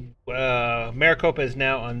bans. Maricopa is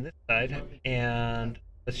now on this side, and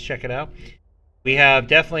let's check it out. We have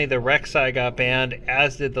definitely the Rek'Sai got banned,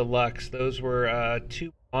 as did the Lux. Those were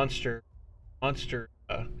two monster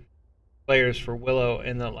players for Willow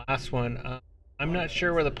in the last one. I'm not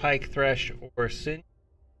sure where the Pike, Thresh, or Sin.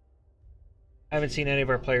 I haven't seen any of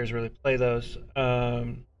our players really play those.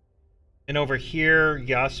 And over here,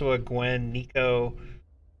 Yasuo, Gwen, Nico.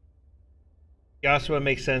 Yasuo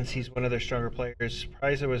makes sense. He's one of their stronger players.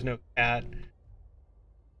 Surprised there was no Cat.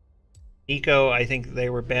 Nico, I think they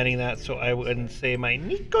were banning that, so I wouldn't say my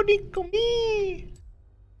Nico me.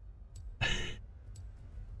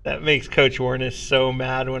 That makes Coach Warness so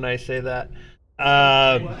mad when I say that.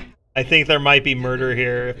 I think there might be murder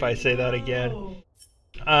here if I say that again.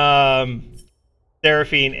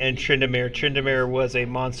 Seraphine and Tryndamere. Tryndamere was a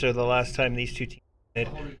monster the last time these two teams played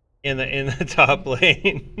in the top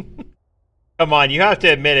lane. Come on, you have to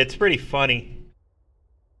admit it's pretty funny.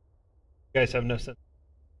 You guys have no sense.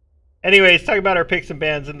 Anyways, talk about our picks and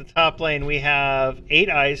bans. In the top lane, we have 8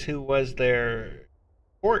 Eyes, who was their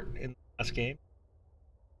support in the last game,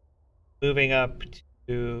 moving up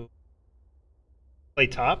to play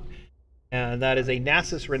top. And that is a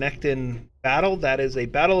Nasus Renekton battle. That is a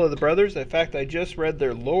battle of the brothers. In fact, I just read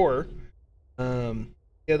their lore the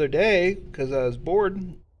other day because I was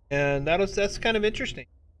bored, and that's kind of interesting.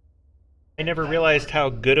 I never realized how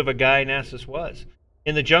good of a guy Nasus was.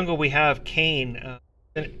 In the jungle, we have Kayn.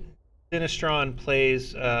 Sinistron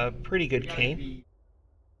plays pretty good Kayn.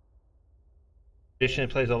 Additionally,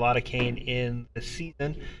 plays a lot of Kayn in the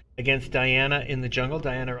season against Diana in the jungle.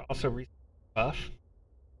 Diana also recently buff.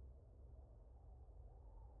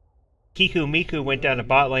 Kiku Miku went down to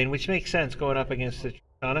bot lane, which makes sense going up against the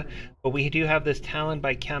Tristana. But we do have this Talon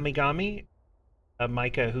by Kamigami.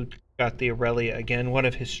 Micah, who got the Aurelia again, one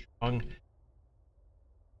of his strong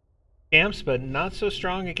camps, but not so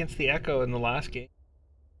strong against the Echo in the last game.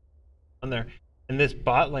 On there. In this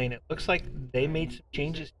bot lane, it looks like they made some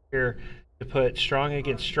changes here to put strong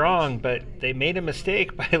against strong, but they made a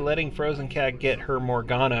mistake by letting Frozen Cat get her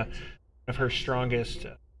Morgana, one of her strongest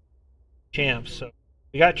champs. So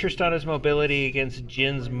we got Tristana's mobility against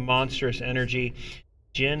Jin's monstrous energy.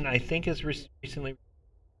 Jin, I think, has recently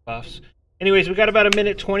buffs. Anyways, we got about a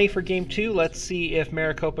minute 20 for game 2. Let's see if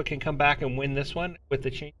Maricopa can come back and win this one with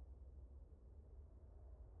the change.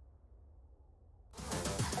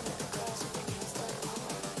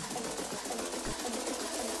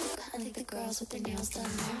 Girls with their nails done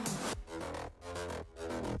now.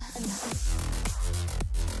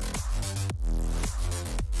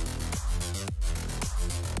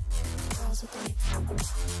 Girls with their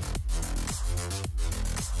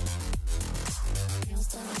nails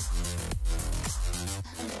done.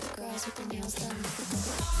 Girls with their nails done. Girls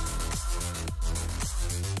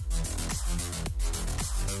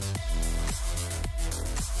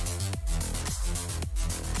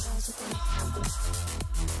with their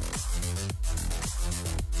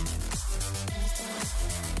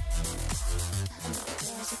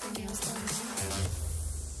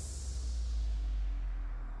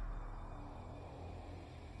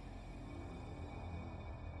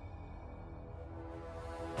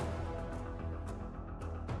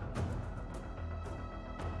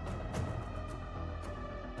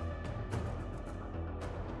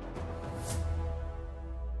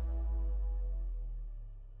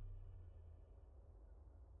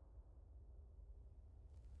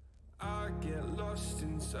get lost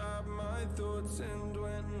inside my thoughts, and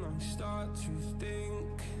when I start to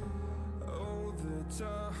think, oh, the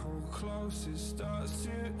tunnel closer starts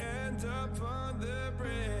to end up on the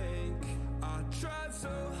brink. I tried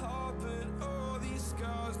so hard, but all these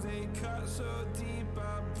scars, they cut so deep,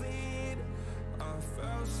 I bleed. I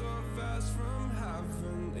fell so fast from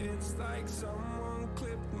heaven, it's like someone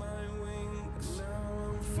clipped my wings. Now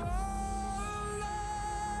I'm falling,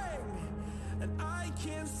 and I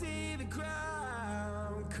can't see the ground.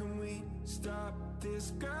 Can we stop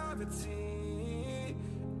this gravity?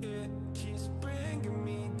 It keeps bringing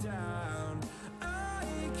me down. I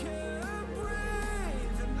can't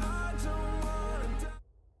breathe, and I don't wanna die.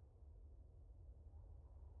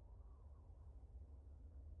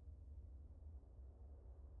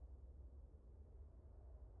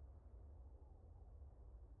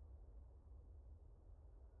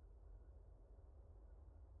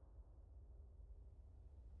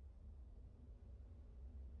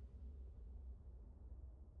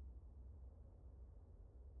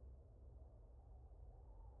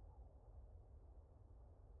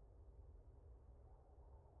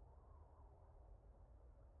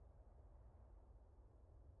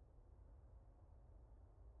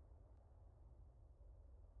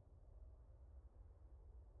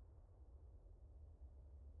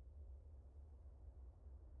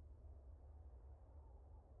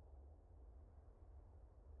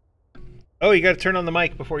 Oh, you got to turn on the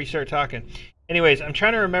mic before you start talking. Anyways, I'm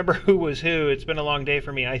trying to remember who was who. It's been a long day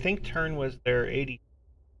for me. I think Turn was their 80.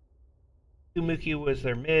 Umuki was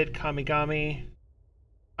their mid. Kamigami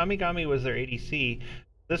was their ADC.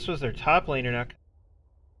 This was their top laner, not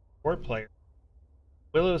support player.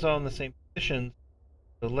 Willow's all in the same position.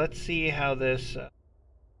 So let's see how this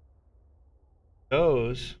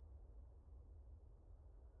goes.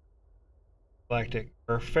 Galactic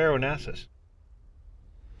or Pharaoh-Nasus.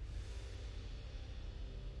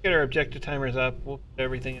 Get our objective timers up. We'll put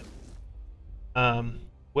everything in.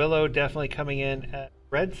 Willow definitely coming in at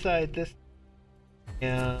red side this.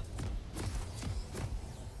 Yeah.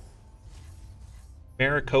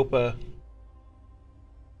 Maricopa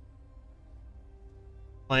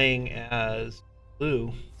playing as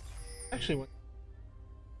blue. Actually,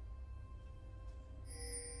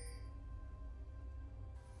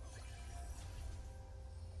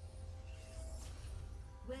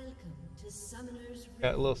 Welcome to Summoner's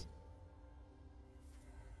got a little.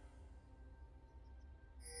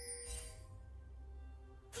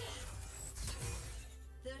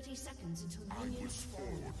 30 seconds until minions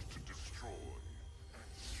spawn.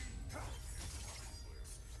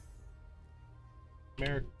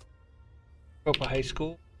 Maricopa High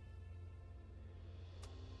School.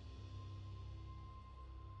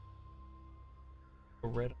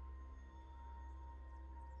 Red.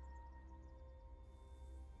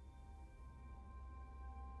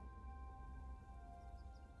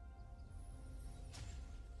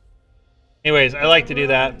 Anyways, I like to do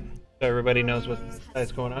that so everybody knows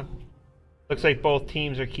what's going on. Looks like both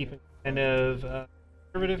teams are keeping kind of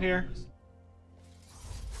conservative here.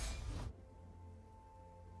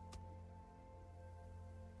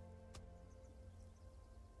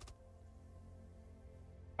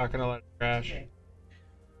 Talking a lot of trash.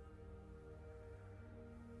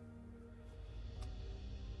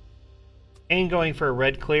 And going for a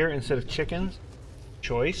red clear instead of chickens.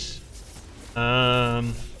 Choice.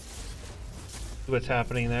 See what's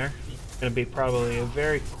happening there. It's going to be probably a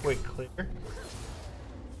very quick clear.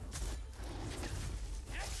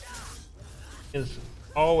 Is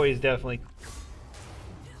always definitely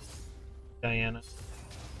Diana.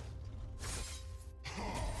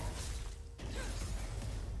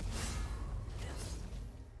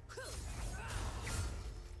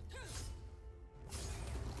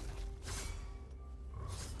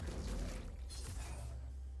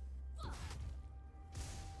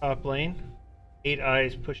 Top lane, 8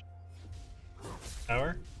 eyes push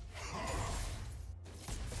tower,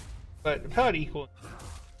 but about equal.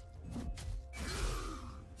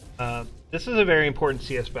 This is a very important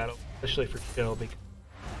CS battle, especially for Chill, because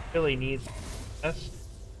he really needs us to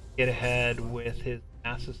get ahead with his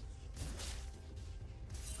masses.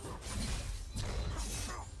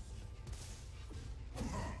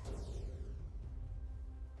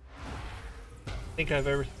 I think I've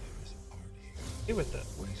ever do with that.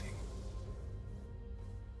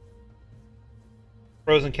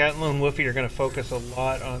 Frozen Cat and Lone Wolfie are going to focus a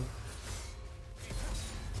lot on.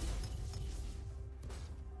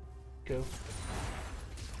 Go.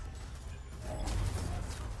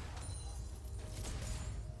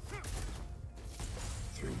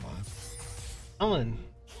 Alan.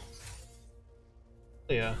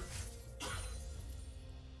 Yeah. I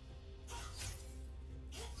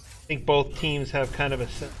think both teams have kind of a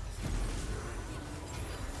sense.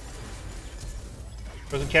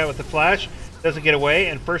 Frozen Cat with the flash, doesn't get away,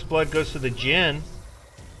 and first blood goes to the Jhin,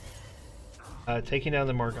 taking down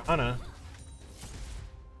the Morgana.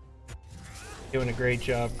 Doing a great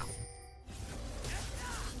job.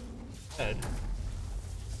 Good.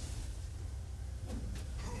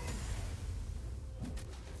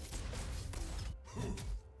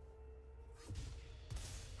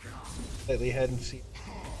 Slightly ahead and see.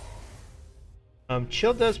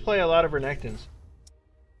 Chill does play a lot of Renekton's.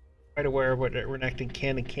 Quite aware of what Renekton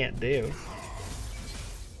can and can't do.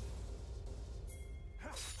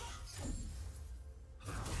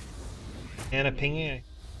 Anna pinging.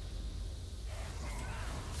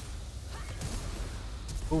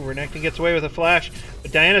 Ooh, Renekton gets away with a flash,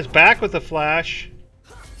 but Diana's back with a flash.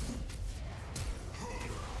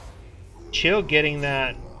 Chill getting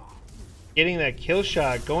that kill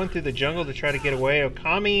shot, going through the jungle to try to get away.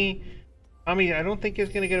 Okami, I don't think is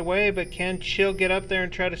going to get away, but can Chill get up there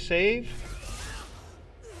and try to save?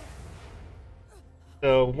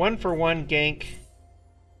 So 1-for-1 gank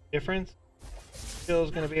difference. Chill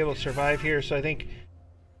is going to be able to survive here, so I think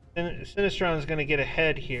Sinistron is going to get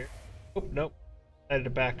ahead here. Oh, nope. Decided to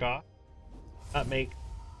back off. Not make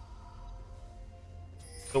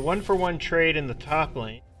the 1-for-1 trade in the top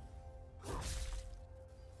lane.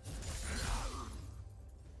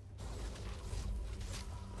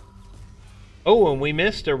 Oh, and we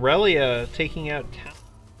missed Aurelia taking out Talon.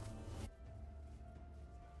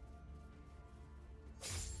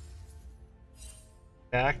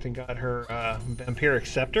 Backed and got her Vampiric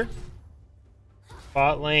Scepter.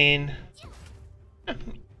 Bot lane.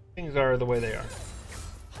 Things are the way they are.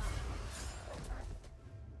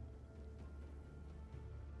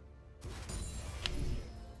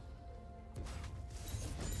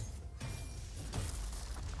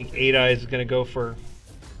 I think 8 Eyes is going to go for...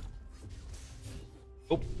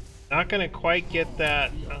 Oh, not going to quite get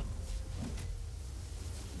that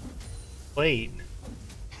plate.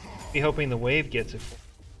 Be hoping the wave gets it.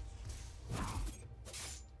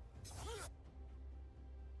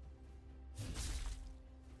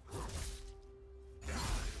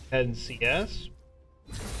 Head and CS.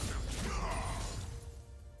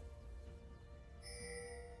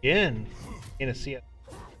 In a CS.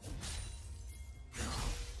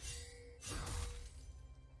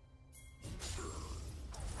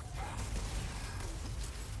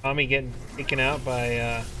 Tommy getting taken out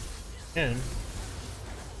by Ken.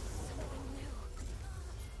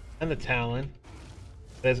 And the Talon.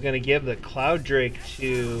 That's going to give the Cloud Drake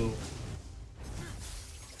to...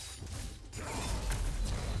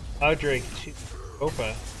 Cloud Drake to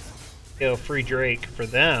Maricopa. Kill free Drake for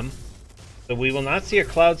them. So we will not see a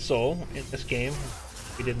Cloud Soul in this game.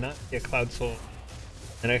 We did not see a Cloud Soul in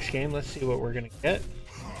the next game. Let's see what we're going to get.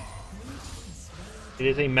 It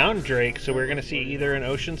is a Mountain Drake, so we're going to see either an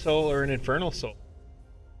Ocean Soul or an Infernal Soul.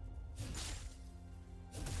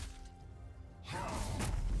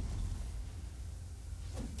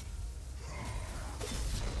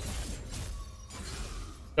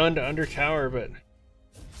 Done to under tower, but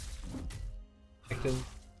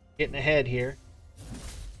getting ahead here.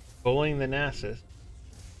 Bullying the Nasus.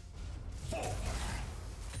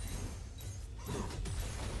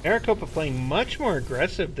 Maricopa playing much more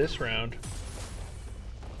aggressive this round.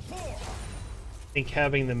 I think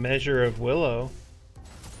having the measure of Willow.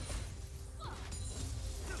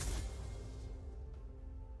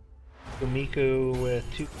 Miku with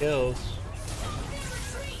 2 kills.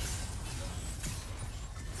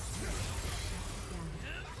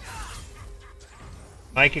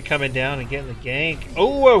 Micah coming down and getting the gank.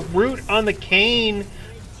 Oh, a root on the cane.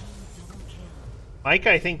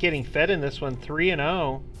 Micah, I think, getting fed in this one.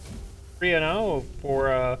 3-0. 3-0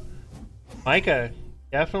 for Micah.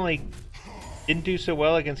 Definitely didn't do so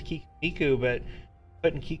well against Miku, but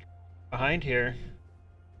putting Kiku behind here.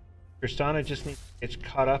 Tristana just needs to get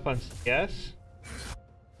caught up on CS.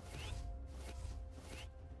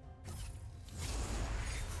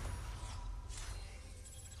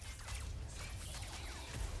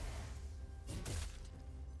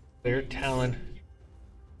 Their Talon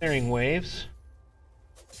clearing waves.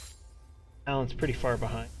 Talon's pretty far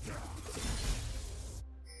behind.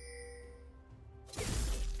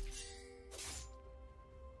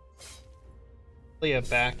 Leah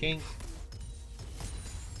backing.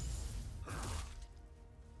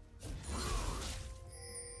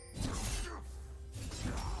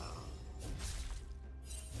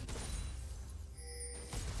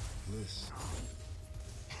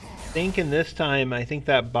 Thinking this time, I think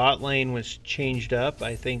that bot lane was changed up.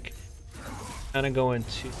 I think kind of going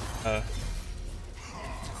to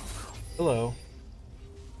Willow.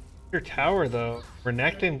 Your tower though.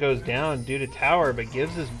 Renekton goes down due to tower, but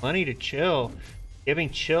gives his money to Chill, giving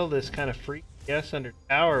Chill this kind of free yes under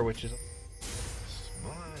tower, which is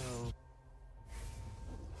smile.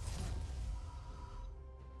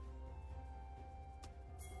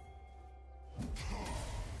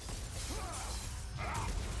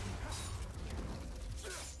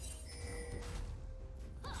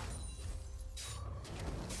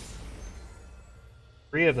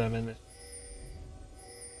 Three of them in this.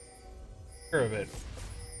 Care of it.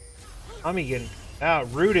 Tommy getting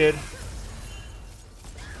out, rooted.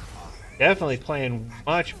 Definitely playing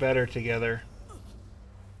much better together.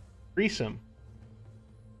 Threesome.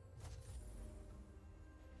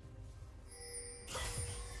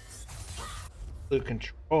 Blue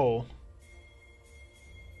control.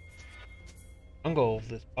 Jungle,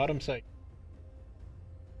 this bottom side.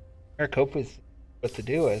 Maricopa with what to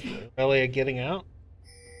do with. Aurelia getting out.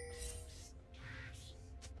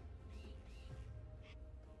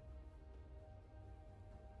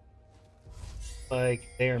 Like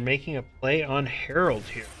they are making a play on Herald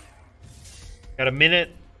here. Got a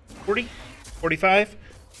minute 40, 45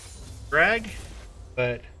 drag,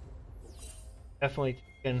 but definitely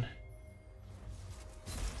can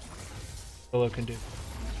Willow can do.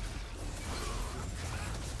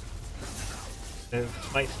 It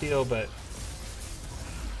might steal, but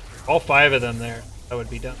all 5 of them there, that would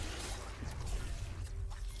be done.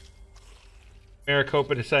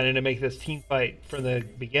 Maricopa decided to make this team fight from the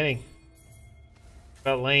beginning.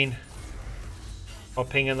 About lane. All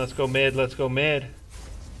pinging, let's go mid, let's go mid.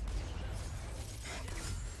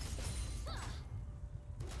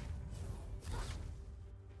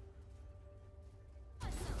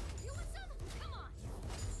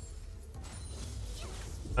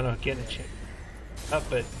 I don't know, getting a chance up,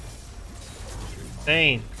 but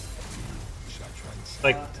insane.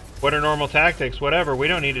 Like, what are normal tactics? Whatever, we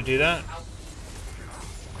don't need to do that.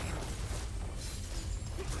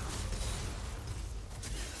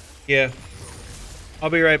 Yeah. I'll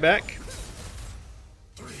be right back.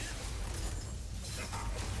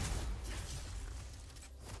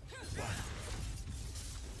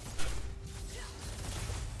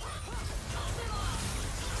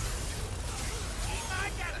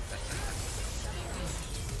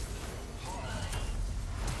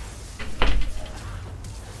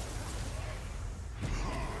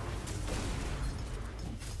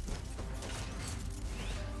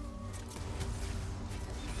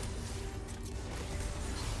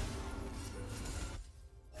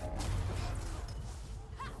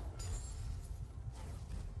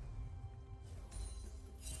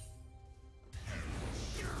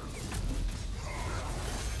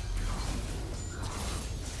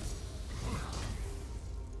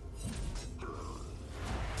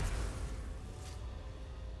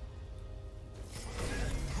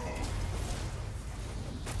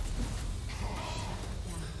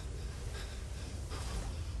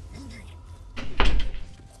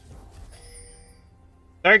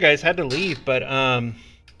 Sorry guys, had to leave, but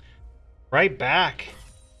right back.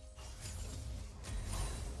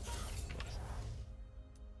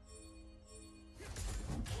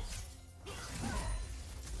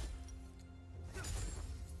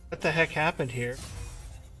 What the heck happened here?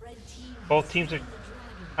 Both teams are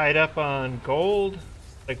tied up on gold.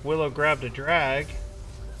 Like Willow grabbed a drag.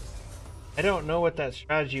 I don't know what that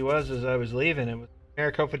strategy was as I was leaving. It was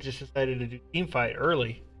Maricopa just decided to do team fight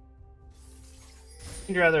early.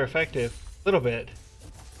 Seemed rather effective, a little bit.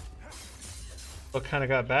 What kind of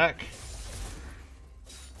got back?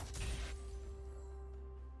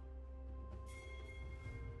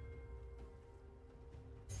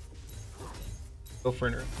 Go for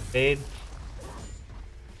an early fade.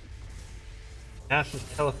 Nass is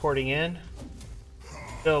teleporting in.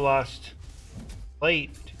 Still lost plate,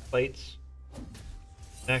 2 plates.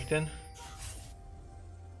 Renekton.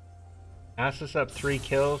 Nasus up 3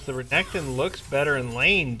 kills. The Renekton looks better in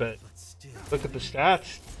lane, but look at the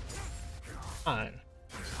stats. Come on.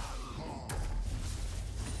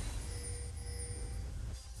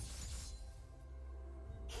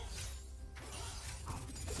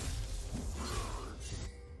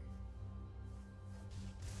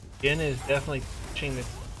 Jin is definitely pushing the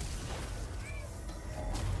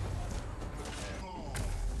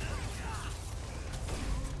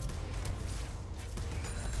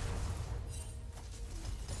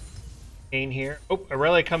Kane here. Oh,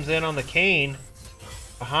 Aurelia comes in on the Kane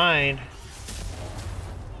behind.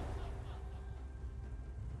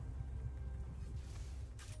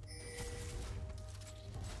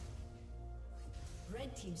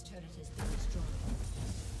 Red team's turret has been destroyed.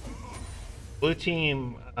 Blue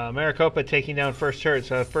team, Maricopa taking down first turret.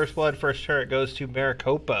 So first blood, first turret goes to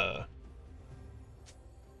Maricopa.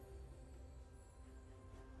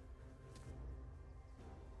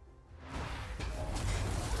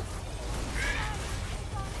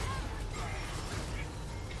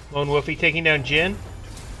 Lone Wolfie taking down Jin.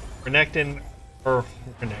 Renekton, or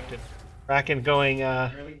Renekton. Kraken going,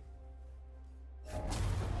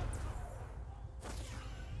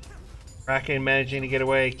 Kraken managing to get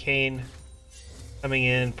away. Kane coming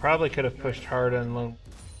in. Probably could have pushed hard on Lone Wolfie.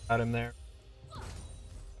 Got him there.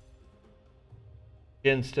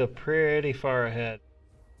 Jin's still pretty far ahead.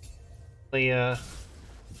 The,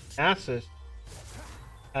 Nasus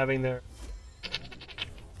having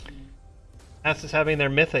their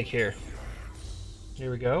mythic here.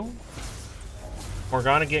 Here we go.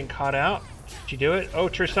 Morgana getting caught out. Did she do it? Oh,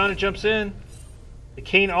 Tristana jumps in. The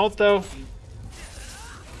Kane ult though.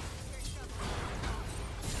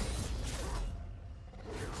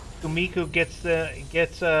 Kumiku gets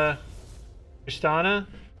Tristana.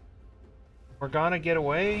 Morgana get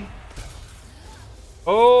away.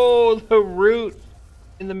 Oh, the root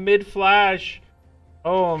in the mid flash.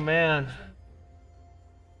 Oh man.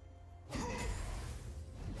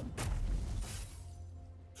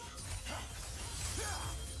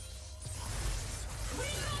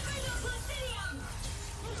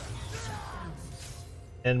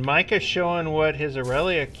 And Micah showing what his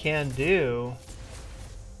Aurelia can do.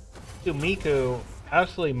 Miku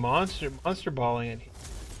absolutely monster balling it.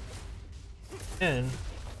 in.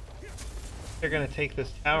 They're gonna take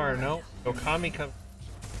this tower. No, Okami comes.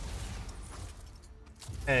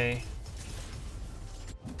 Okay.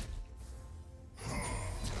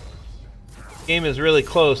 Game is really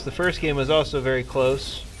close. The first game was also very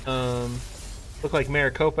close. Looked like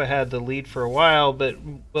Maricopa had the lead for a while, but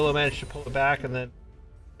Willow managed to pull it back and then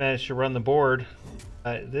managed to run the board.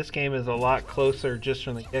 This game is a lot closer just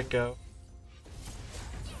from the get-go.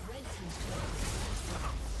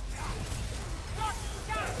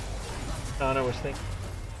 Donna was thinking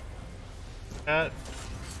that.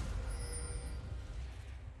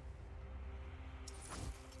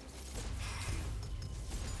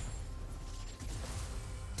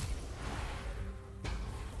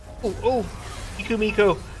 Oh,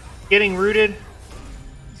 Miko getting rooted.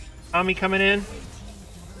 Okami coming in.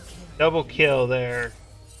 Double kill there.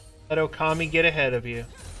 Let Okami get ahead of you.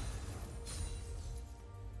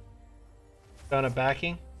 Donna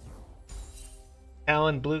backing.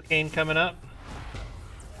 Talon Blue Cane coming up.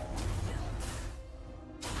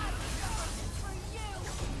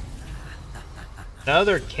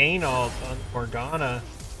 Another Cane ult on Morgana.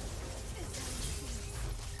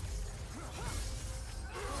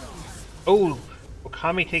 Oh,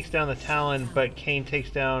 Okami takes down the Talon, but Cane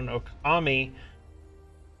takes down Okami.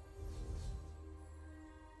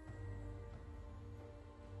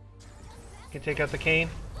 Can take out the Cane.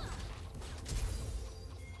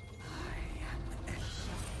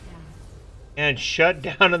 And shut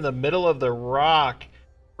down in the middle of the rock.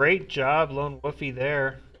 Great job, Lone Woofy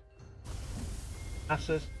there.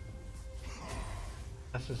 Assist.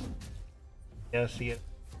 Yeah, see it.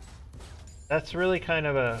 That's really kind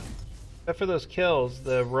of a... Except for those kills,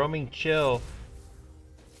 the roaming chill.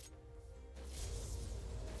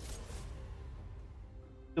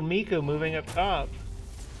 Miko moving up top.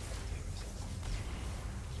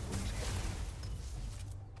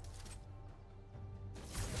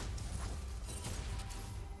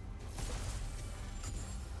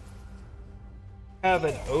 Have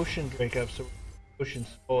an Ocean Drake up, so Ocean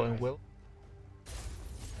Soul and Willow.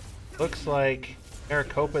 Looks like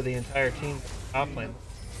Maricopa, the entire team, top lane.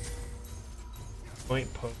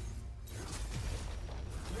 Point poke.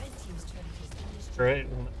 Right.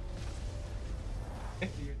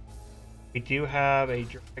 Okay. We do have a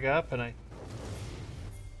drag up, and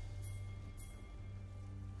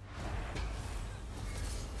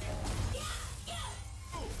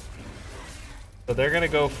so they're gonna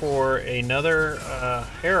go for another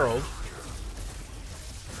Herald.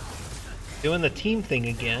 Doing the team thing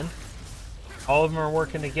again. All of them are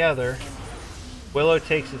working together. Willow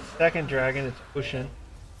takes its second dragon, it's Ocean.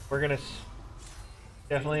 We're gonna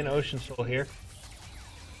definitely an Ocean Soul here.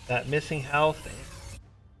 That missing health,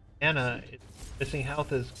 Anna, missing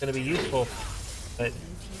health is gonna be useful. But I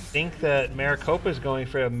think that Maricopa is going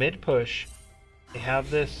for a mid push. They have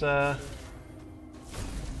this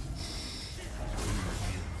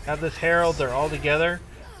Herald, they're all together.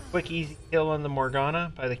 Quick easy kill on the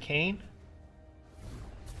Morgana by the Cane.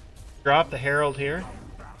 Drop the Herald here,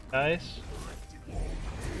 guys.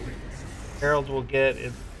 Herald will get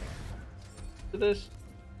into this.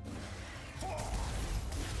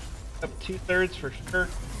 Up 2/3 for sure.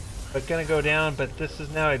 But gonna go down, but this is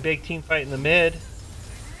now a big team fight in the mid.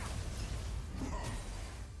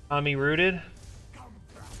 Tommy rooted.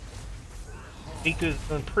 Miku's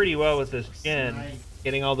doing pretty well with this gen,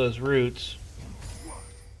 getting all those roots.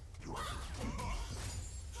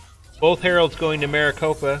 Both Heralds going to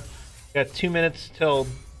Maricopa. Got 2 minutes till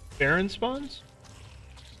Baron spawns.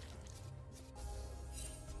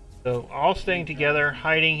 So all staying together,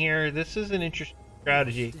 hiding here. This is an interesting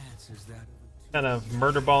strategy. Kind of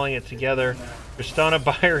murder balling it together. Tristana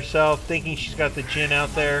by herself, thinking she's got the Jhin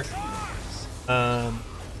out there.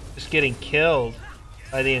 Just getting killed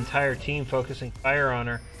by the entire team, focusing fire on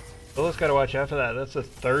her. Willow's got to watch out for that. That's the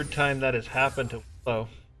third time that has happened to Willow.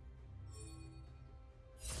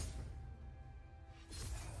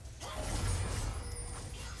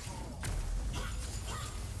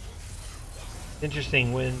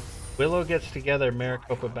 Interesting, when Willow gets together,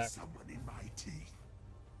 Maricopa back.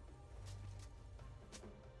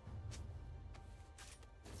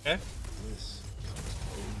 Okay.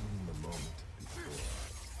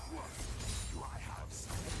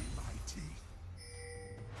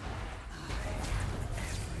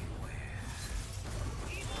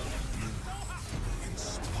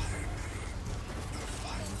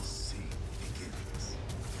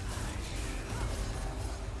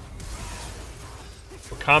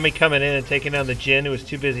 Okami coming in and taking down the Jhin, who was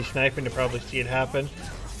too busy sniping to probably see it happen.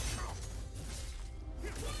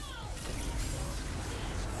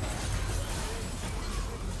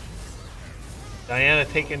 Diana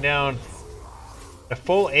taking down A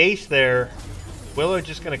full ace there. Willow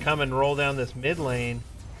just going to come and roll down this mid lane.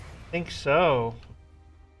 I think so.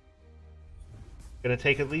 Going to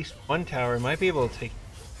take at least one tower. Might be able to take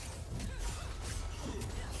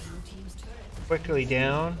quickly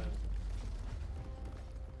down.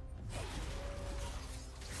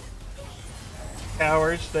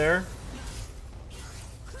 Towers there.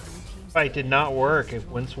 Fight did not work. If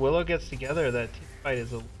once Willow gets together, that team fight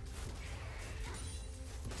is a.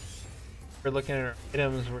 We're looking at our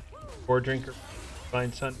items. We're Boar Drinker,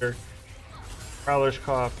 Divine Sunder, Prowler's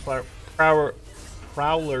Claw,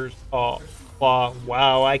 Prowler's Claw.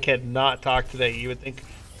 Wow, I cannot talk today. You would think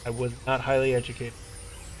I was not highly educated.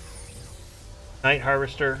 Night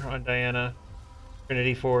Harvester on Diana,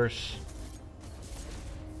 Trinity Force.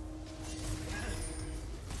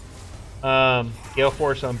 Gale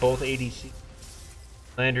Force on both ADC.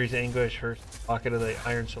 Landry's Anguish, her Pocket of the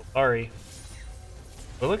Iron Solari.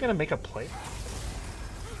 We're looking to make a play.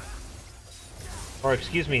 Or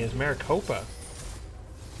excuse me, is Maricopa.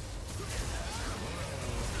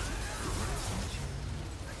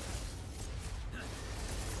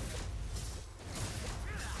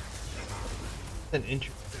 An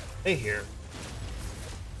interesting play here.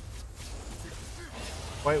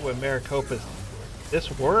 Quite what Maricopa's.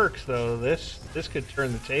 This works though. This could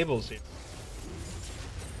turn the tables here.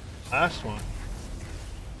 Last one.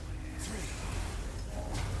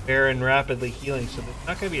 Baron rapidly healing, so there's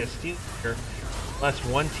not going to be a steal here unless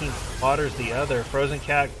one team slaughters the other. Frozen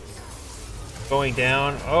Cat going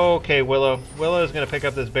down. Oh, okay, Willow. Willow is going to pick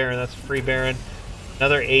up this Baron. That's a free Baron.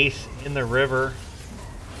 Another ace in the river.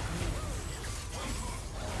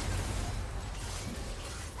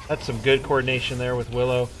 That's some good coordination there with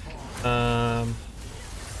Willow.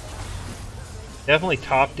 Definitely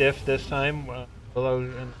top diff this time. Willow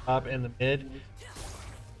in the top and the mid.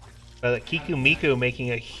 Kiku Miku making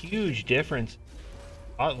a huge difference in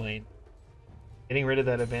the bot lane. Getting rid of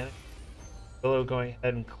that advantage. Willow going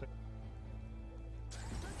ahead and clear.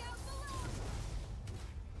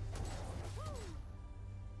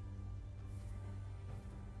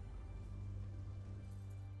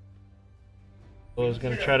 Willow's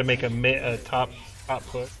going to try to make a top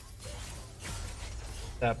push.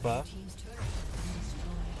 That buff.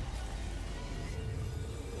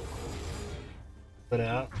 Put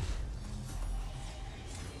out.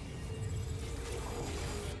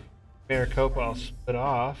 Maricopa, I'll split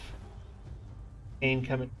off. Kane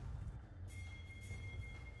coming.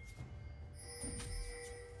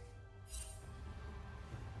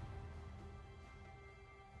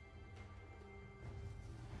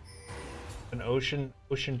 An ocean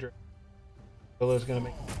dragon. Willow's gonna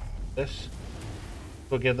make this.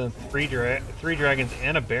 We'll give them three dragons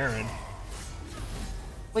and a Baron.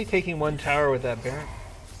 Only taking one tower with that Baron.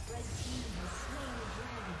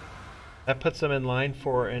 That puts them in line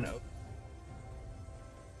for an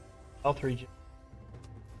health regen.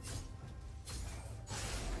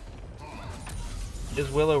 Is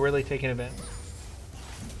Willow really taking advantage?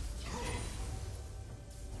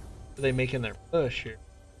 Are they making their push here?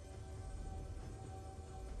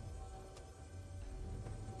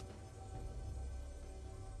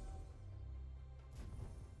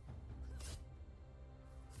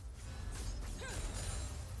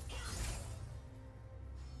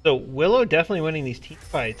 So Willow definitely winning these team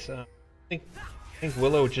fights. I think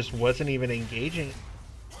Willow just wasn't even engaging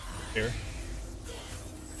here.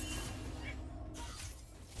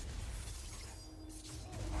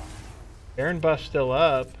 Baron buff still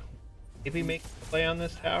up. Maybe make a play on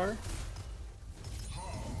this tower.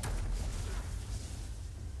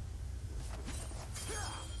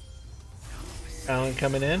 Alan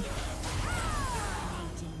coming in.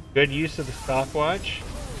 Good use of the stopwatch.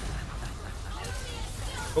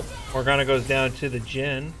 Oh, Morgana goes down to the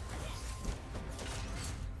Jhin.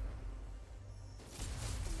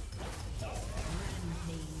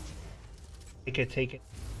 Take it.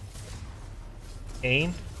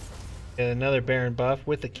 Kane. Get another Baron buff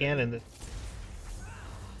with the cannon.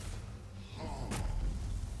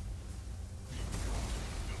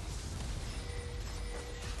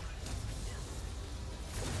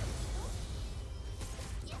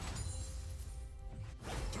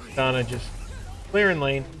 Donna just clearing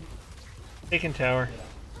lane, taking tower,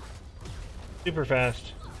 super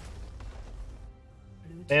fast.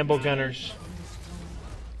 Bamble Gunners.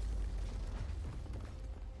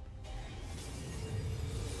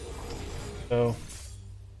 So,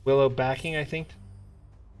 Willow backing, I think.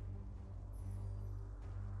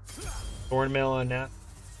 Thornmail on that.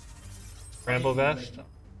 Bramble Vest.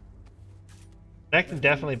 Connecting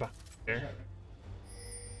definitely behind there.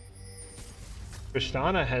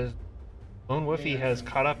 Tristana has, Lone Wolfie has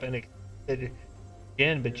caught up and extended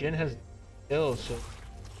Jin, but Jin has kills, so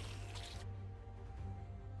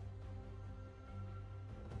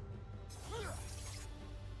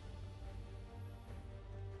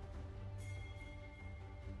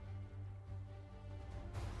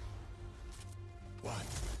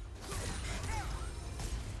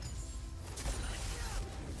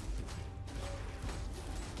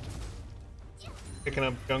picking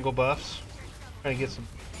up jungle buffs, trying to get some.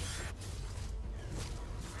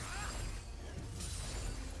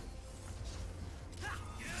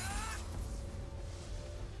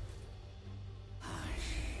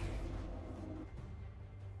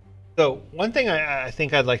 So one thing I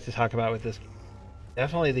think I'd like to talk about with this game,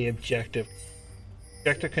 definitely the objective.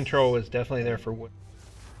 Objective control was definitely there for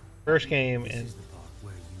first game, and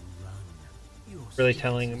really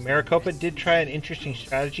telling. Maricopa did try an interesting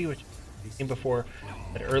strategy, which came before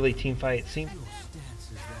that early team fight. It seemed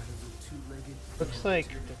looks like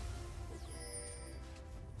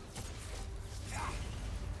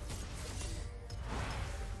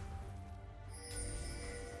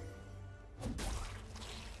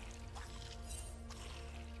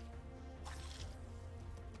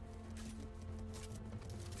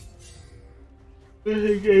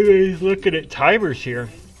he's looking at timers here.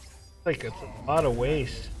 Like it's a lot of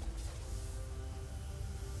waste.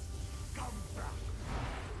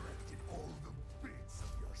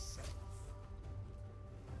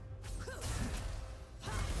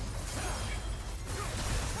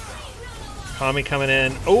 Tommy coming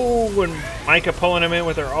in. Oh, and Micah pulling him in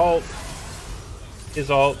with her ult.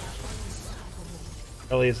 His ult.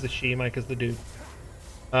 Ellie is the she, Micah's the dude.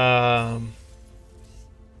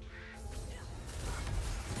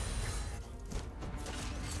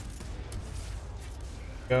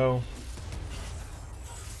 Go.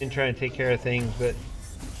 Been trying to take care of things, but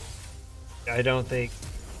I don't think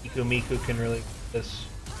Miku can really do this.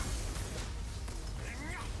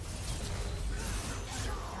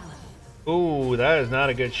 Ooh, that is not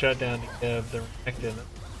a good shutdown to give the Renekton.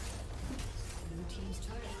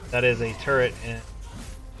 That is a turret, and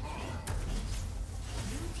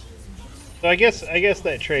so I guess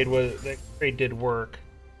that trade did work.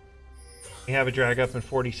 We have a drag up in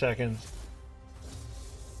 40 seconds.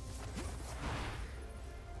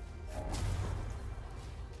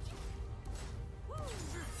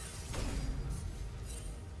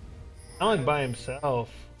 Alan by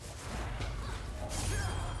himself.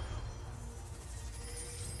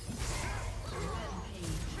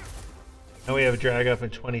 Now we have a drag up in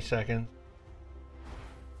 20 seconds.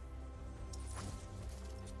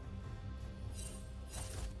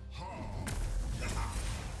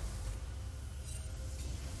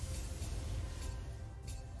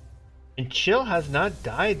 And Chill has not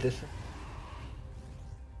died this.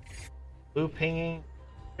 Blue pinging.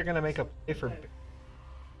 They're gonna make a play for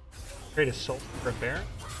trade a soul for a Baron.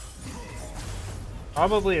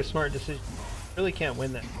 Probably a smart decision. Really can't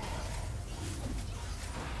win that.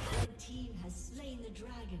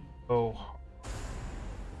 Oh.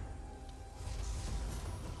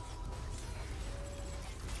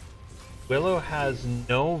 Willow has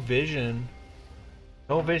no vision.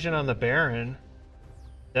 No vision on the Baron.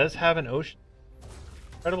 Does have an ocean.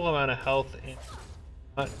 Incredible amount of health and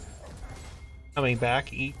not coming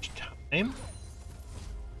back each time.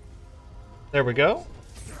 There we go.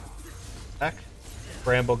 Back.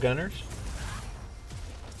 Bramble Gunners.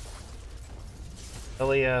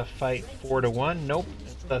 Elia fight 4-1. Nope.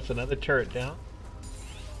 That's another turret down.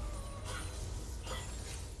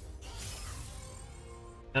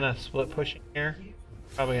 And a split pushing here.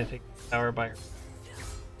 Probably gonna take the tower by her.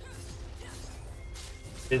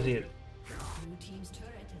 Busy it. Blue team's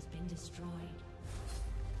turret has been destroyed.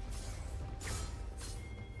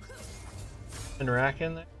 And rack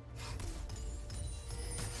in there.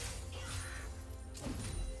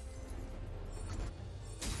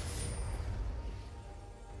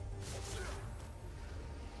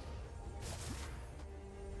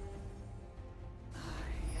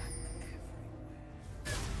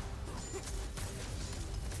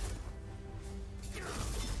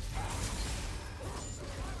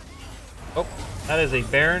 Oh, that is a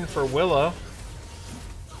Baron for Willow.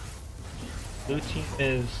 Blue team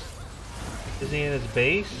is he in his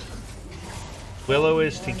base? Willow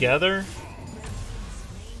is together.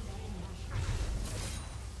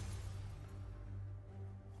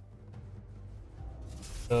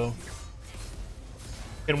 So,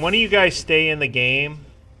 can one of you guys stay in the game?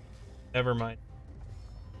 Never mind.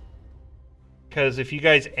 Because if you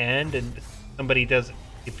guys end and somebody does,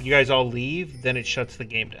 if you guys all leave, then it shuts the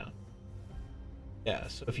game down. Yeah,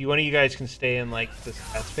 so if one of you guys can stay in like the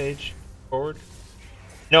stats page forward.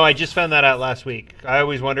 No, I just found that out last week. I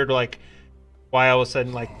always wondered like why all of a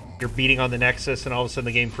sudden, like, you're beating on the Nexus and all of a sudden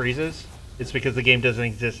the game freezes. It's because the game doesn't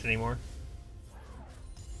exist anymore.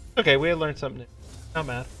 Okay, we had learned something new. Not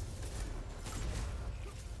bad.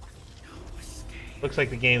 Looks like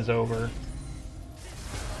the game's over.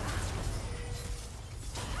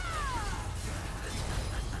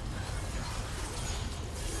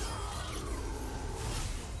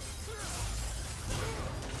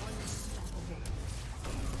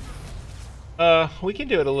 We can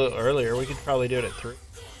do it a little earlier. We could probably do it at 3.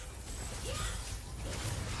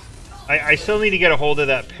 I still need to get a hold of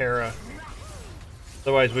that para.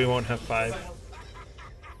 Otherwise we won't have 5.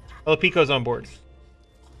 Oh, Pico's on board.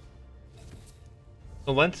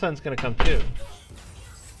 The Lens Sun's gonna come too.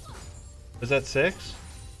 Is that 6?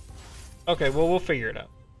 Okay, well we'll figure it out.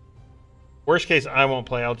 Worst case, I won't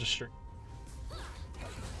play, I'll just stream.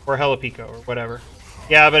 Or Hella Pico, or whatever.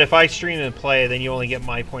 Yeah, but if I stream and play, then you only get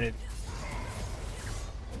my point of view.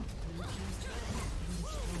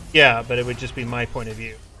 Yeah, but it would just be my point of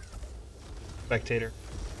view. Spectator.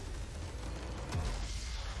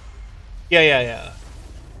 Yeah.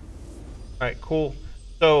 Alright, cool.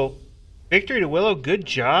 So, victory to Willow, good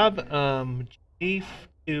job. Chief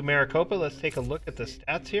to Maricopa, let's take a look at the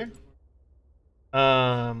stats here.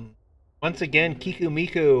 Once again, Kiku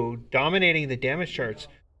Miku dominating the damage charts.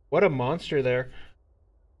 What a monster there.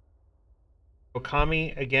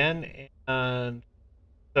 Okami again, and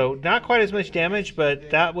so not quite as much damage,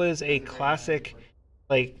 but that was a classic,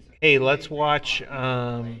 like, hey, let's watch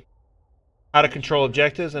how to control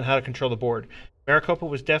objectives and how to control the board. Maricopa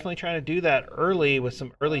was definitely trying to do that early with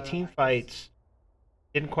some early team fights.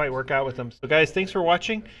 Didn't quite work out with them. So guys, thanks for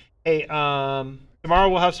watching. Hey, tomorrow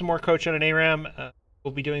we'll have some more coach on an ARAM.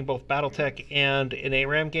 We'll be doing both Battletech and an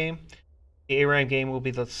ARAM game. The ARAM game will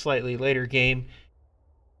be the slightly later game.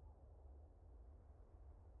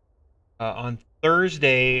 On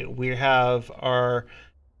Thursday, we have our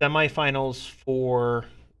semifinals for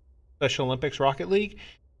Special Olympics Rocket League.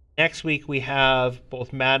 Next week, we have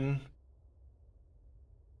both Madden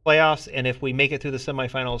playoffs, and if we make it through the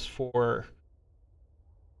semifinals for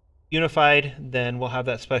Unified, then we'll have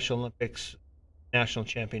that Special Olympics National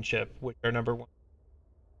Championship, which are #1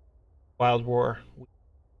 Wild War.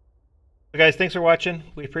 So guys, thanks for watching.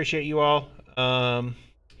 We appreciate you all.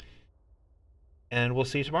 And we'll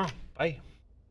see you tomorrow. Bye.